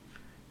stone.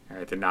 All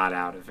right, they're not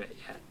out of it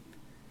yet.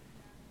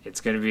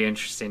 It's gonna be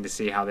interesting to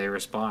see how they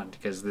respond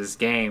because this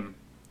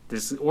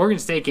Oregon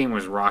State game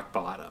was rock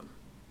bottom.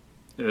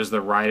 It was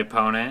the right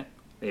opponent.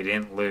 They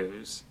didn't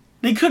lose.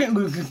 They couldn't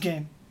lose this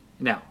game.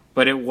 No,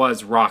 but it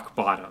was rock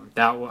bottom.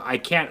 I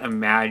can't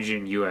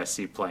imagine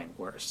USC playing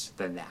worse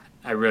than that.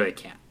 I really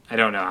can't. I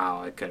don't know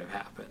how it could have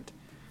happened.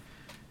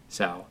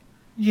 So,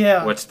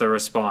 yeah. What's the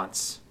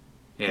response?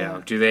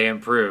 Do they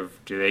improve?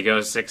 Do they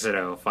go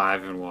 6-0,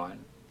 5-1?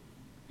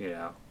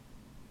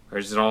 Or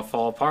does it all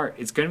fall apart?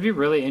 It's going to be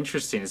really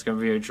interesting. It's going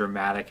to be a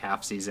dramatic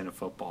half season of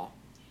football.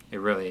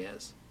 It really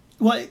is.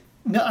 Well,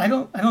 no, I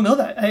don't know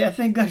that. I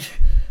think that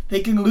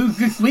they can lose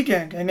this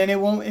weekend, and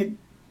then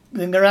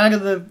then they're out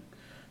of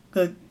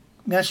the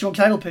national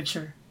title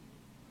picture.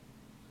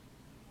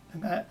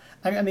 I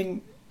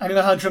mean, I don't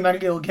know how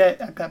dramatic it'll get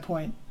at that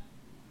point.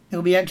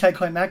 It'll be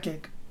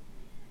anticlimactic.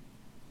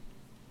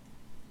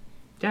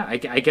 Yeah, I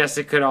guess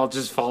it could all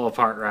just fall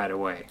apart right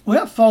away. Well,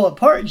 not fall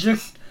apart.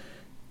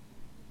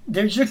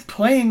 They're just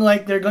playing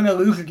like they're going to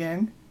lose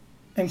again,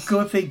 and so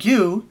if they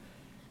do,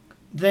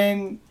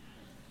 then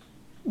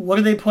what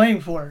are they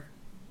playing for?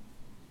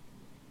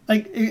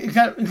 Like, is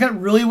that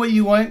really what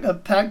you want, a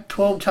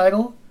Pac-12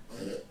 title?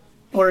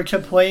 Or to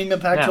play in the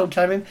Pac-12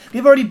 title?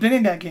 They've already been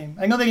in that game.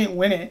 I know they didn't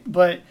win it,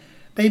 but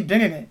they've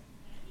been in it.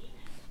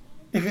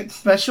 Is it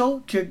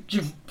special to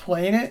just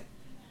play in it?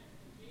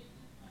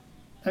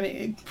 I mean,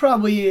 it's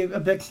probably a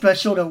bit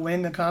special to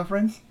win the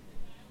conference.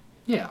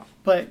 Yeah.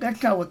 But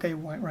that's not what they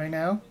want right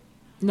now.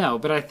 No,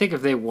 but I think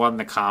if they won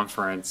the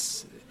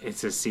conference,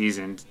 it's a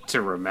season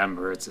to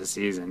remember. It's a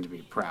season to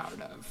be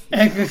proud of.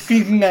 And it's a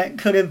season that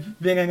could have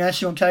been a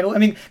national title. I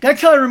mean,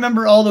 that's how I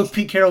remember all those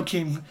Pete Carroll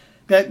teams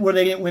where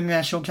they didn't win the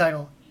national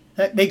title.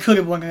 That they could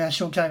have won the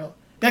national title.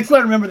 That's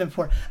what I remember them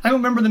for. I don't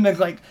remember them as,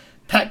 like,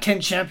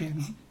 Pac-10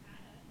 champions.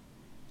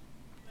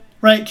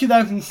 Right?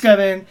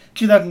 2007,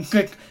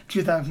 2006,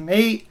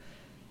 2008.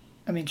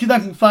 I mean,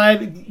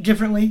 2005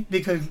 differently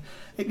because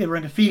they were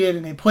undefeated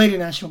and they played a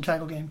national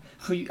title game.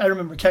 So I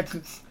remember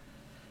Texas.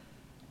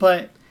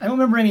 But I don't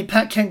remember any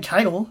Pac-10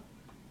 title.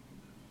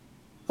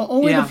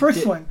 Only the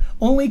first one.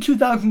 Only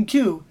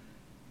 2002.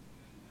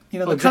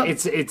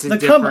 It's a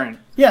different... come up.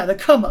 Yeah, the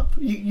come up.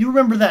 You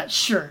remember that,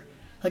 sure.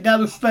 Like, that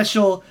was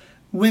special.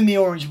 Win the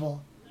Orange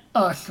Bowl.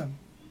 Awesome.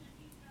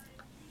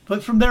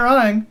 But from there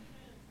on,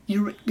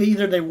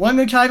 either they won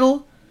the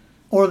title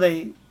or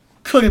they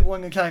could have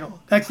won the title.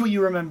 That's what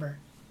you remember.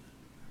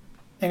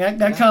 And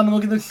that's how I'm going to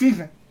look at this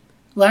season.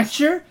 Last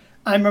year,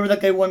 I remember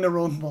that they won the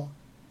Rose Bowl.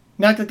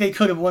 Not that they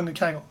could have won the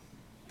title.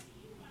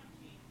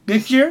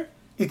 This year,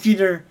 it's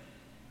either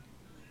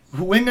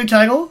win the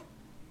title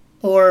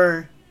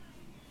or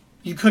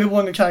you could have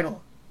won the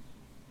title.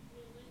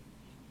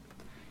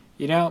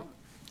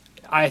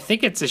 I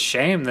think it's a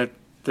shame that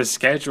the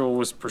schedule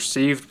was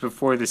perceived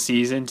before the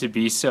season to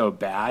be so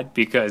bad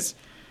because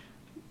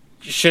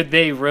should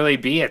they really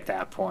be at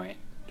that point?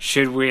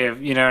 Should we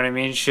have, you know what I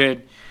mean?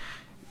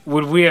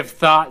 Would we have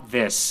thought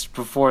this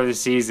before the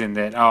season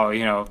that,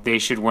 they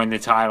should win the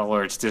title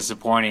or it's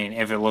disappointing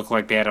if it looked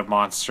like they had a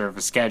monster of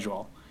a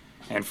schedule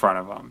in front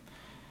of them?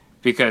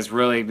 Because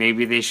really,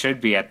 maybe they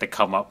should be at the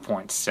come-up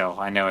point still.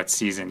 I know it's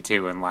season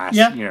 2 and last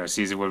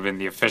season would have been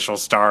the official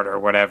start or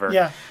whatever.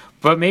 Yeah.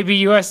 But maybe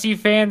USC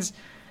fans,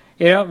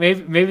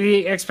 maybe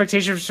the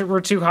expectations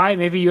were too high.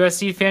 Maybe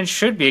USC fans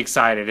should be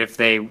excited if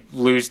they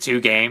lose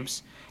 2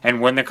 games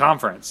and win the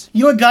conference.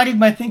 You know what guided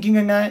my thinking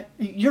in that?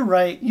 You're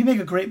right. You make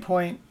a great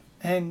point,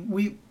 and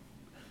we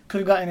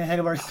could have gotten ahead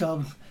of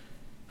ourselves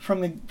from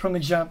the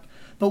jump.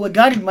 But what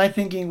guided my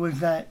thinking was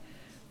that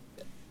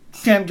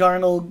Sam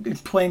Darnold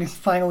is playing his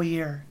final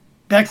year.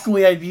 That's the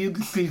way I viewed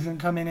the season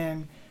coming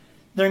in.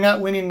 They're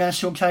not winning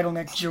national title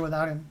next year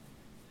without him.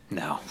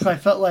 No. So I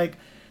felt like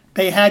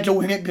they had to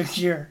win it this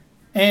year.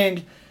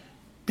 And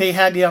they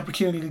had the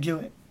opportunity to do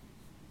it.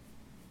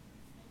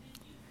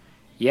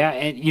 Yeah,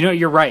 and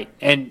you're right.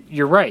 And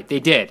you're right, they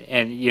did.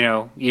 And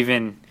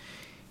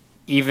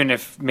even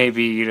if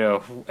maybe,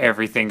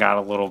 everything got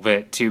a little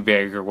bit too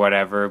big or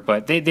whatever,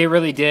 but they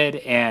really did,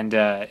 and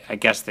I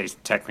guess they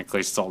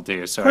technically still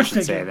do, so I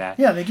should say that.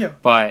 Yeah, they do.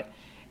 But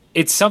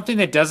it's something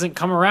that doesn't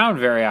come around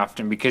very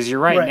often, because you're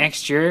right.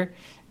 Next year,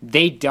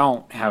 they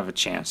don't have a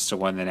chance to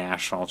win the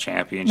national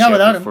championship. Not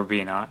without if we're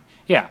being honest.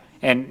 Yeah,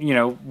 and,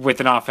 with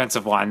an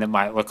offensive line that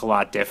might look a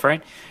lot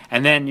different.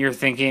 And then you're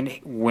thinking,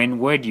 when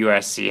would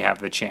USC have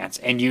the chance?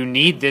 And you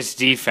need this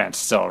defense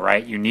still,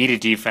 right? You need a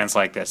defense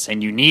like this,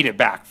 and you need a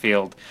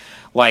backfield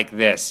like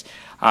this.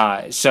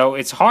 So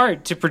it's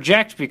hard to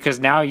project, because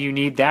now you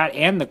need that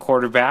and the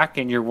quarterback,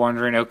 and you're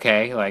wondering,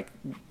 okay,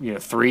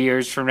 3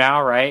 years from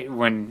now, right,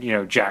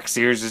 when, Jack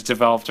Sears is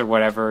developed or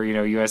whatever,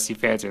 USC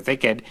fans are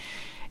thinking,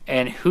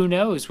 and who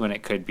knows when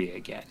it could be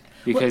again.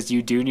 Because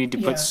you do need to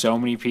put so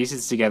many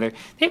pieces together.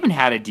 They haven't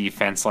had a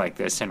defense like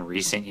this in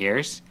recent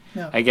years.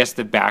 No. I guess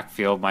the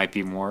backfield might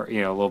be more, a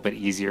little bit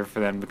easier for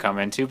them to come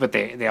into, but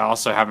they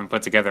also haven't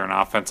put together an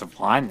offensive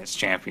line that's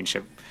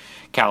championship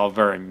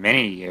caliber in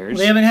many years.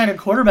 They haven't had a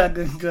quarterback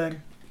that's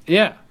good.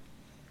 Yeah.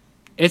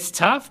 It's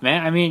tough,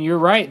 man. I mean, you're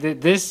right.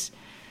 That this,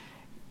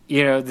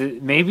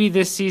 maybe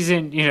this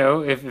season,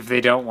 if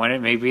they don't win it,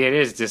 maybe it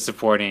is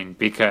disappointing,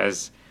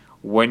 because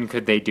when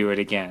could they do it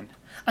again?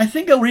 I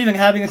think that we're even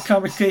having this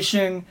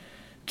conversation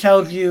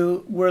tells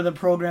you where the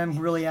program's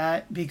really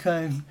at,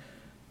 because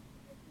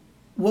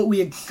what we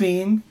had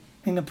seen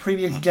in the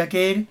previous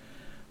decade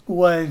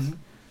was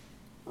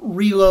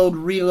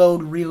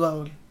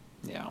reload.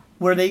 Yeah.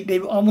 Where they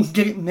almost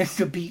didn't miss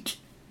a beat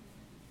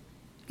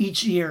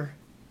each year.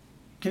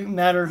 Didn't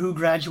matter who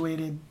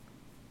graduated.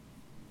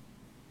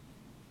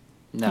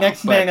 No,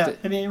 next man up.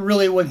 I mean, it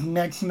really was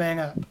next man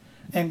up.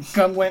 And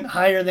some went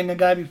higher than the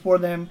guy before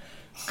them.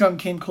 Some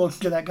came close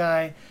to that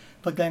guy,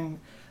 but then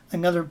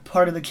another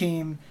part of the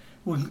team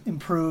was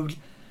improved.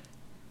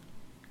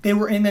 They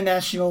were in the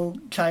national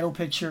title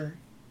picture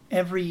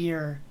every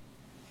year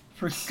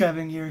for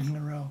 7 years in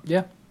a row.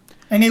 Yeah.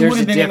 And they would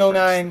have been in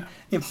 2009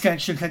 if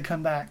Sanchez had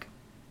come back.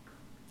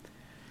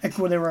 That's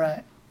where they were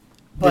at.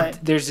 But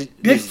this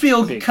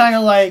feels kind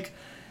of like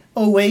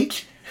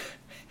 2008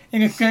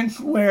 in a sense,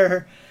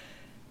 where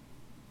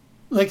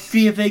let's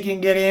see if they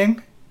can get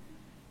in,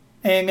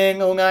 and then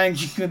 2009 is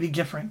just going to be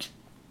different.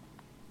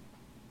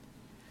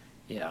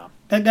 Yeah.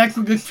 That's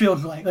what this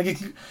feels like.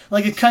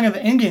 Like it's kind of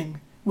ending,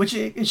 which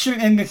it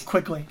shouldn't end this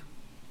quickly.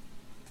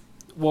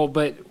 Well,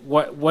 but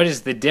what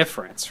is the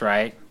difference,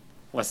 right?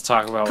 Let's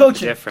talk about coaching. What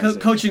the difference is.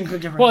 Coaching's the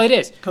difference. Well, it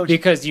is. Coaching.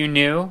 Because you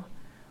knew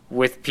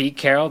with Pete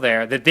Carroll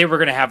there that they were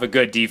going to have a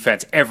good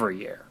defense every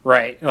year,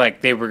 right?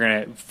 Like they were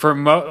going to, for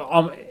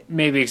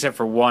maybe except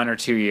for 1 or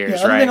 2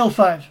 years, right? Yeah, other than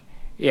 05.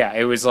 Yeah,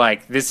 it was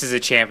like, this is a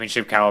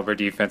championship caliber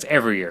defense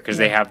every year, because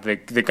they have the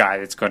guy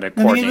that's going to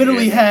coordinate. And they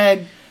literally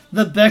had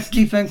the best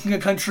defense in the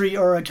country,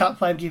 or a top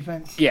 5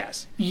 defense.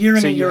 Yes. Year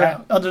in and year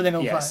out, other than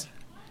 05. Yes.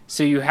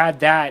 So you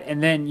had that,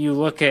 and then you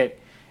look at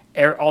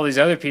all these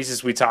other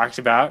pieces we talked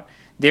about.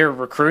 They're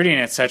recruiting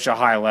at such a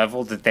high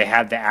level that they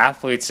had the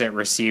athletes at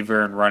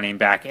receiver and running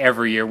back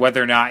every year,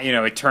 whether or not,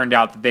 it turned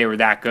out that they were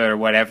that good or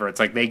whatever. It's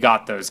like they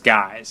got those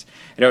guys.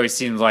 It always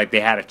seems like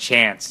they had a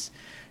chance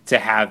to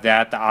have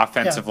that. The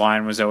offensive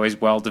line was always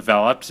well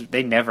developed.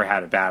 They never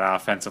had a bad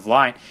offensive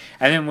line.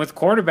 And then with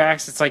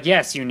quarterbacks, it's like,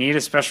 yes, you need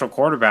a special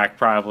quarterback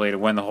probably to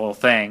win the whole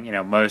thing,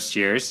 most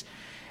years.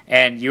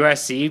 And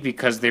USC,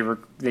 because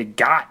they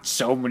got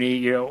so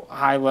many,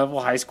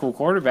 high-level high school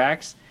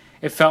quarterbacks,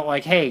 it felt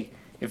like, hey,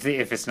 if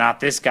it's not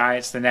this guy,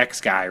 it's the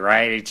next guy,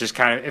 right?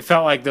 It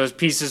felt like those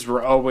pieces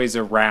were always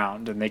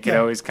around, and they could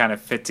always kind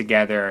of fit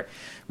together.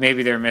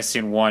 Maybe they're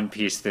missing one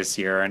piece this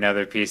year or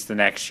another piece the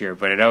next year,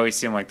 but it always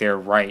seemed like they were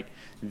right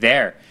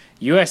there.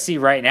 USC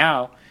right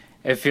now,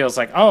 it feels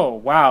like, oh,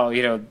 wow,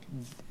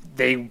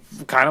 they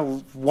kind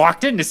of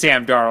walked into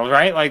Sam Darnold,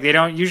 right? Like they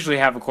don't usually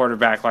have a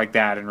quarterback like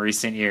that in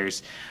recent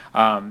years.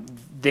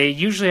 They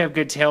usually have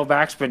good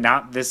tailbacks, but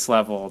not this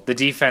level. The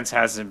defense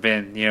hasn't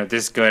been,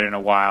 this good in a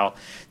while.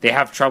 They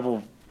have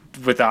trouble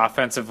with the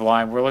offensive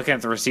line. We're looking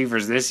at the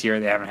receivers this year.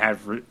 They haven't had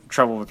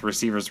trouble with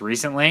receivers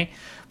recently,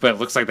 but it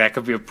looks like that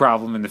could be a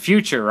problem in the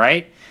future,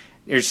 right?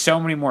 There's so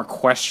many more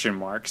question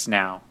marks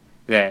now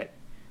that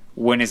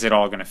when is it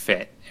all going to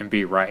fit and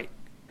be right?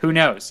 Who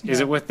knows? Is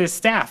it with this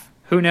staff?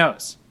 Who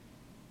knows?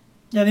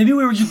 Yeah, maybe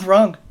we were just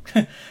wrong.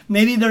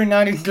 Maybe they're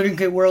not as good as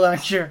they were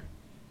last year.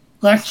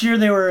 Last year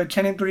they were a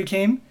 10-3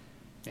 team.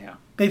 Yeah.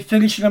 They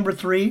finished number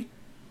 3,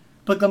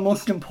 but the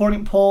most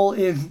important poll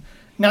is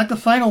not the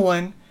final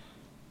one,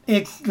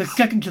 it's the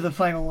second to the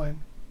final one,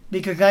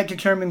 because that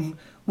determines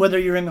whether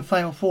you're in the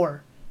final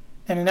 4.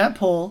 And in that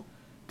poll,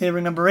 they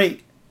were number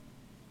 8.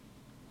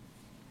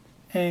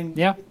 And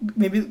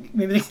maybe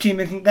this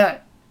team isn't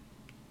that.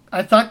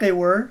 I thought they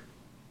were.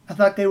 I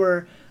thought they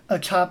were a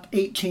top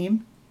 8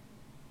 team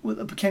with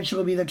the potential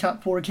to be the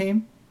top 4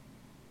 team.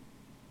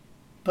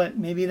 But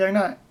maybe they're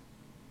not.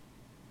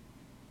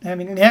 I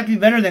mean, they have to be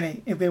better than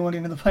 8 if they went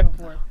into the final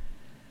 4.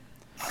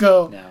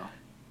 So No.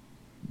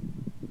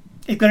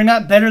 if they're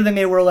not better than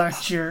they were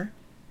last year,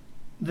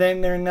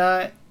 then they're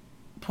not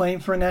playing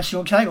for a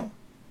national title.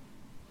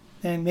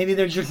 And maybe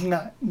they're just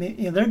not.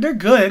 They're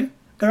good.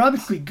 They're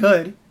obviously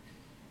good.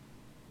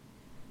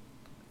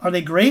 Are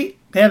they great?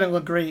 They haven't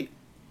looked great.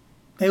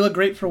 They look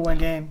great for one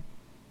game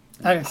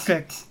out of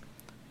 6.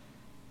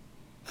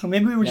 So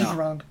maybe we were just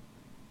wrong.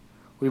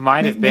 We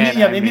might have been.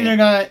 Maybe they're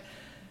not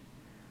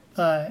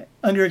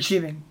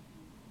underachieving.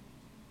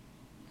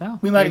 No,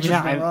 we might have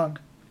just been wrong.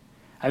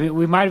 I mean,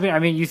 we might have been. I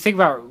mean, you think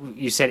about,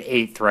 you said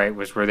 8th, right,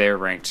 was where they were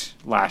ranked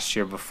last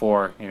year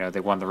before, they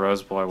won the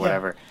Rose Bowl or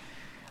whatever. Yeah.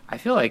 I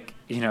feel like,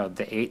 the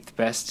 8th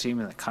best team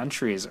in the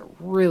country is a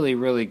really,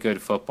 really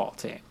good football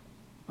team.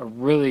 A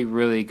really,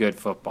 really good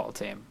football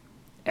team.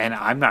 And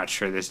I'm not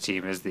sure this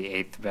team is the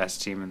 8th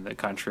best team in the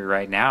country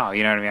right now.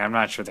 You know what I mean? I'm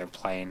not sure they're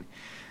playing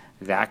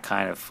that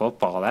kind of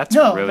football. That's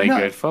really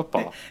good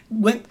football.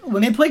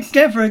 When they played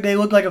Stanford, they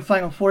looked like a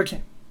Final Four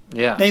team.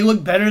 Yeah. They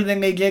looked better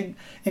than they did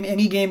in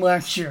any game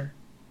last year.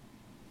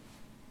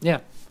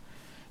 Yeah.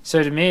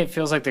 So to me, it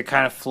feels like they're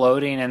kind of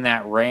floating in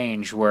that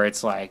range where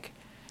it's like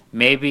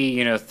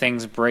maybe,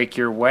 things break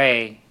your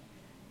way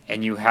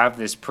and you have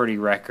this pretty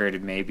record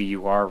and maybe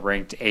you are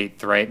ranked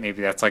 8th, right?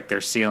 Maybe that's like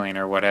their ceiling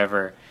or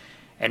whatever.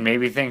 And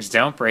maybe things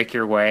don't break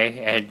your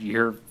way and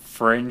you're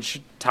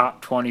fringe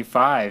top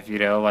 25,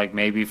 like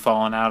maybe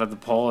falling out of the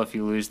poll if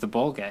you lose the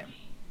bowl game.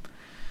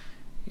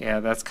 Yeah,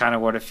 that's kind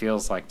of what it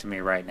feels like to me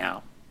right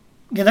now.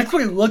 Yeah, that's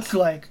what it looks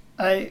like.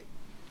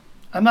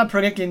 I'm not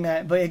predicting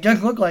that, but it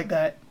does look like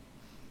that.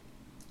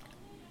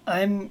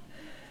 I don't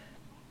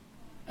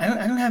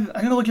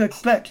know what to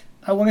expect.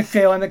 I want to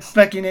say I'm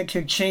expecting it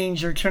to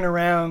change or turn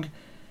around,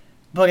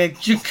 but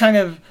it's just kind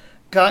of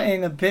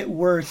gotten a bit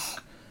worse.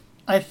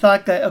 I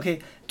thought that, okay,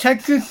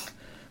 Texas,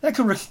 that's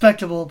a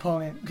respectable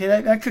opponent. Okay,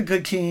 that's a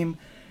good team.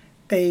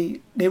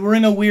 They were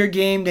in a weird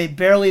game. They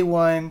barely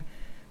won,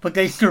 but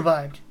they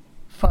survived.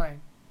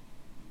 Fine.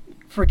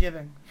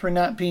 Forgiven for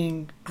not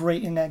being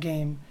great in that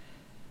game.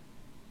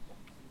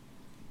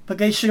 But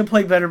they should have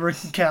played better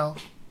versus Cal.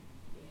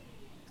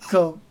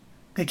 So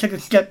they took a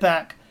step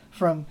back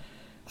from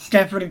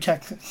Stanford and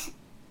Texas.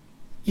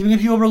 Even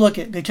if you overlook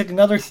it, they took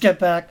another step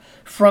back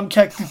from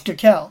Texas to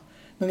Cal.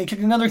 Then they took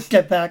another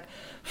step back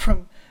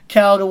from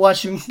Cal to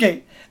Washington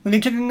State. Then they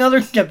took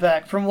another step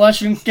back from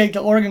Washington State to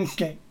Oregon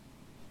State.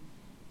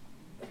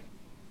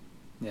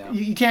 Yeah.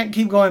 You can't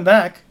keep going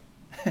back.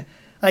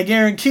 I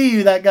guarantee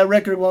you that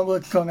record won't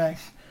look so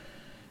nice.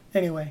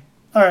 Anyway,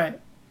 all right.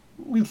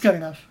 We've said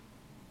enough.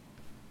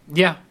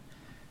 Yeah.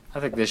 I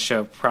think this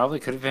show probably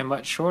could have been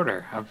much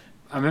shorter.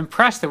 I'm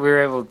impressed that we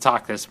were able to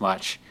talk this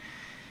much.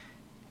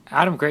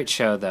 Adam, great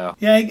show, though.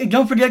 Yeah,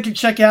 don't forget to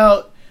check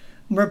out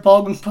Mert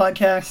Baldwin's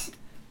podcast,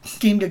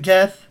 Steamed to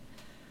Death,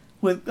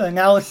 with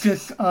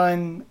analysis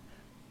on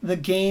the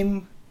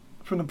game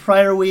from the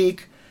prior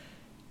week,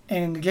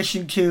 and in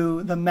addition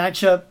to the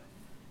matchup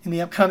in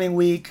the upcoming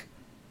week.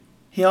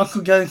 He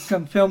also does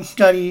some film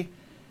study.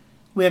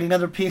 We had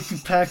another piece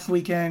this past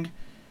weekend.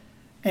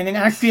 And an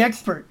Ask the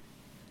Expert,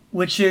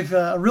 which is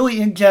a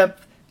really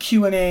in-depth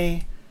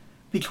Q&A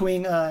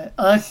between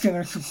us and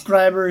our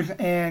subscribers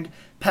and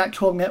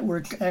Pac-12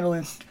 Network's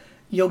analyst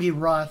Yogi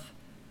Roth.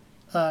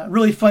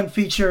 Really fun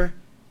feature.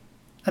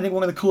 I think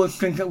one of the coolest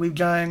things that we've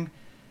done.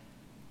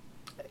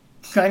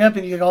 Sign up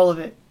and you get all of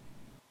it.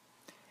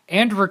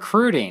 And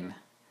recruiting,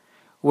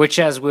 which,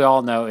 as we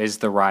all know, is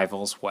the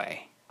rival's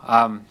way.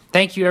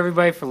 Thank you,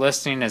 everybody, for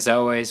listening. As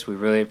always, we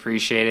really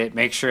appreciate it.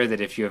 Make sure that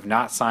if you have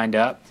not signed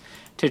up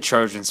to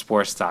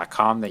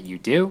Trojansports.com that you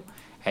do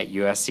at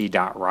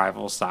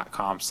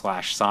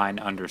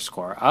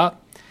usc.rivals.com/sign_up.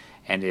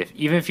 And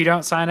even if you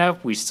don't sign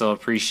up, we still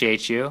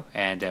appreciate you,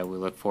 and we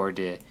look forward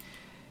to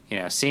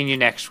seeing you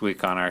next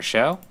week on our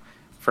show.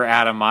 For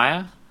Adam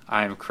Maya,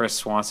 I'm Chris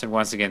Swanson.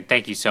 Once again,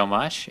 thank you so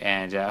much,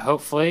 and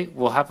hopefully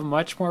we'll have a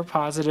much more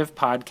positive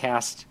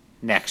podcast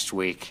next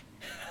week.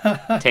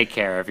 Take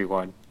care,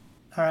 everyone.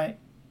 All right.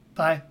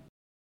 Bye.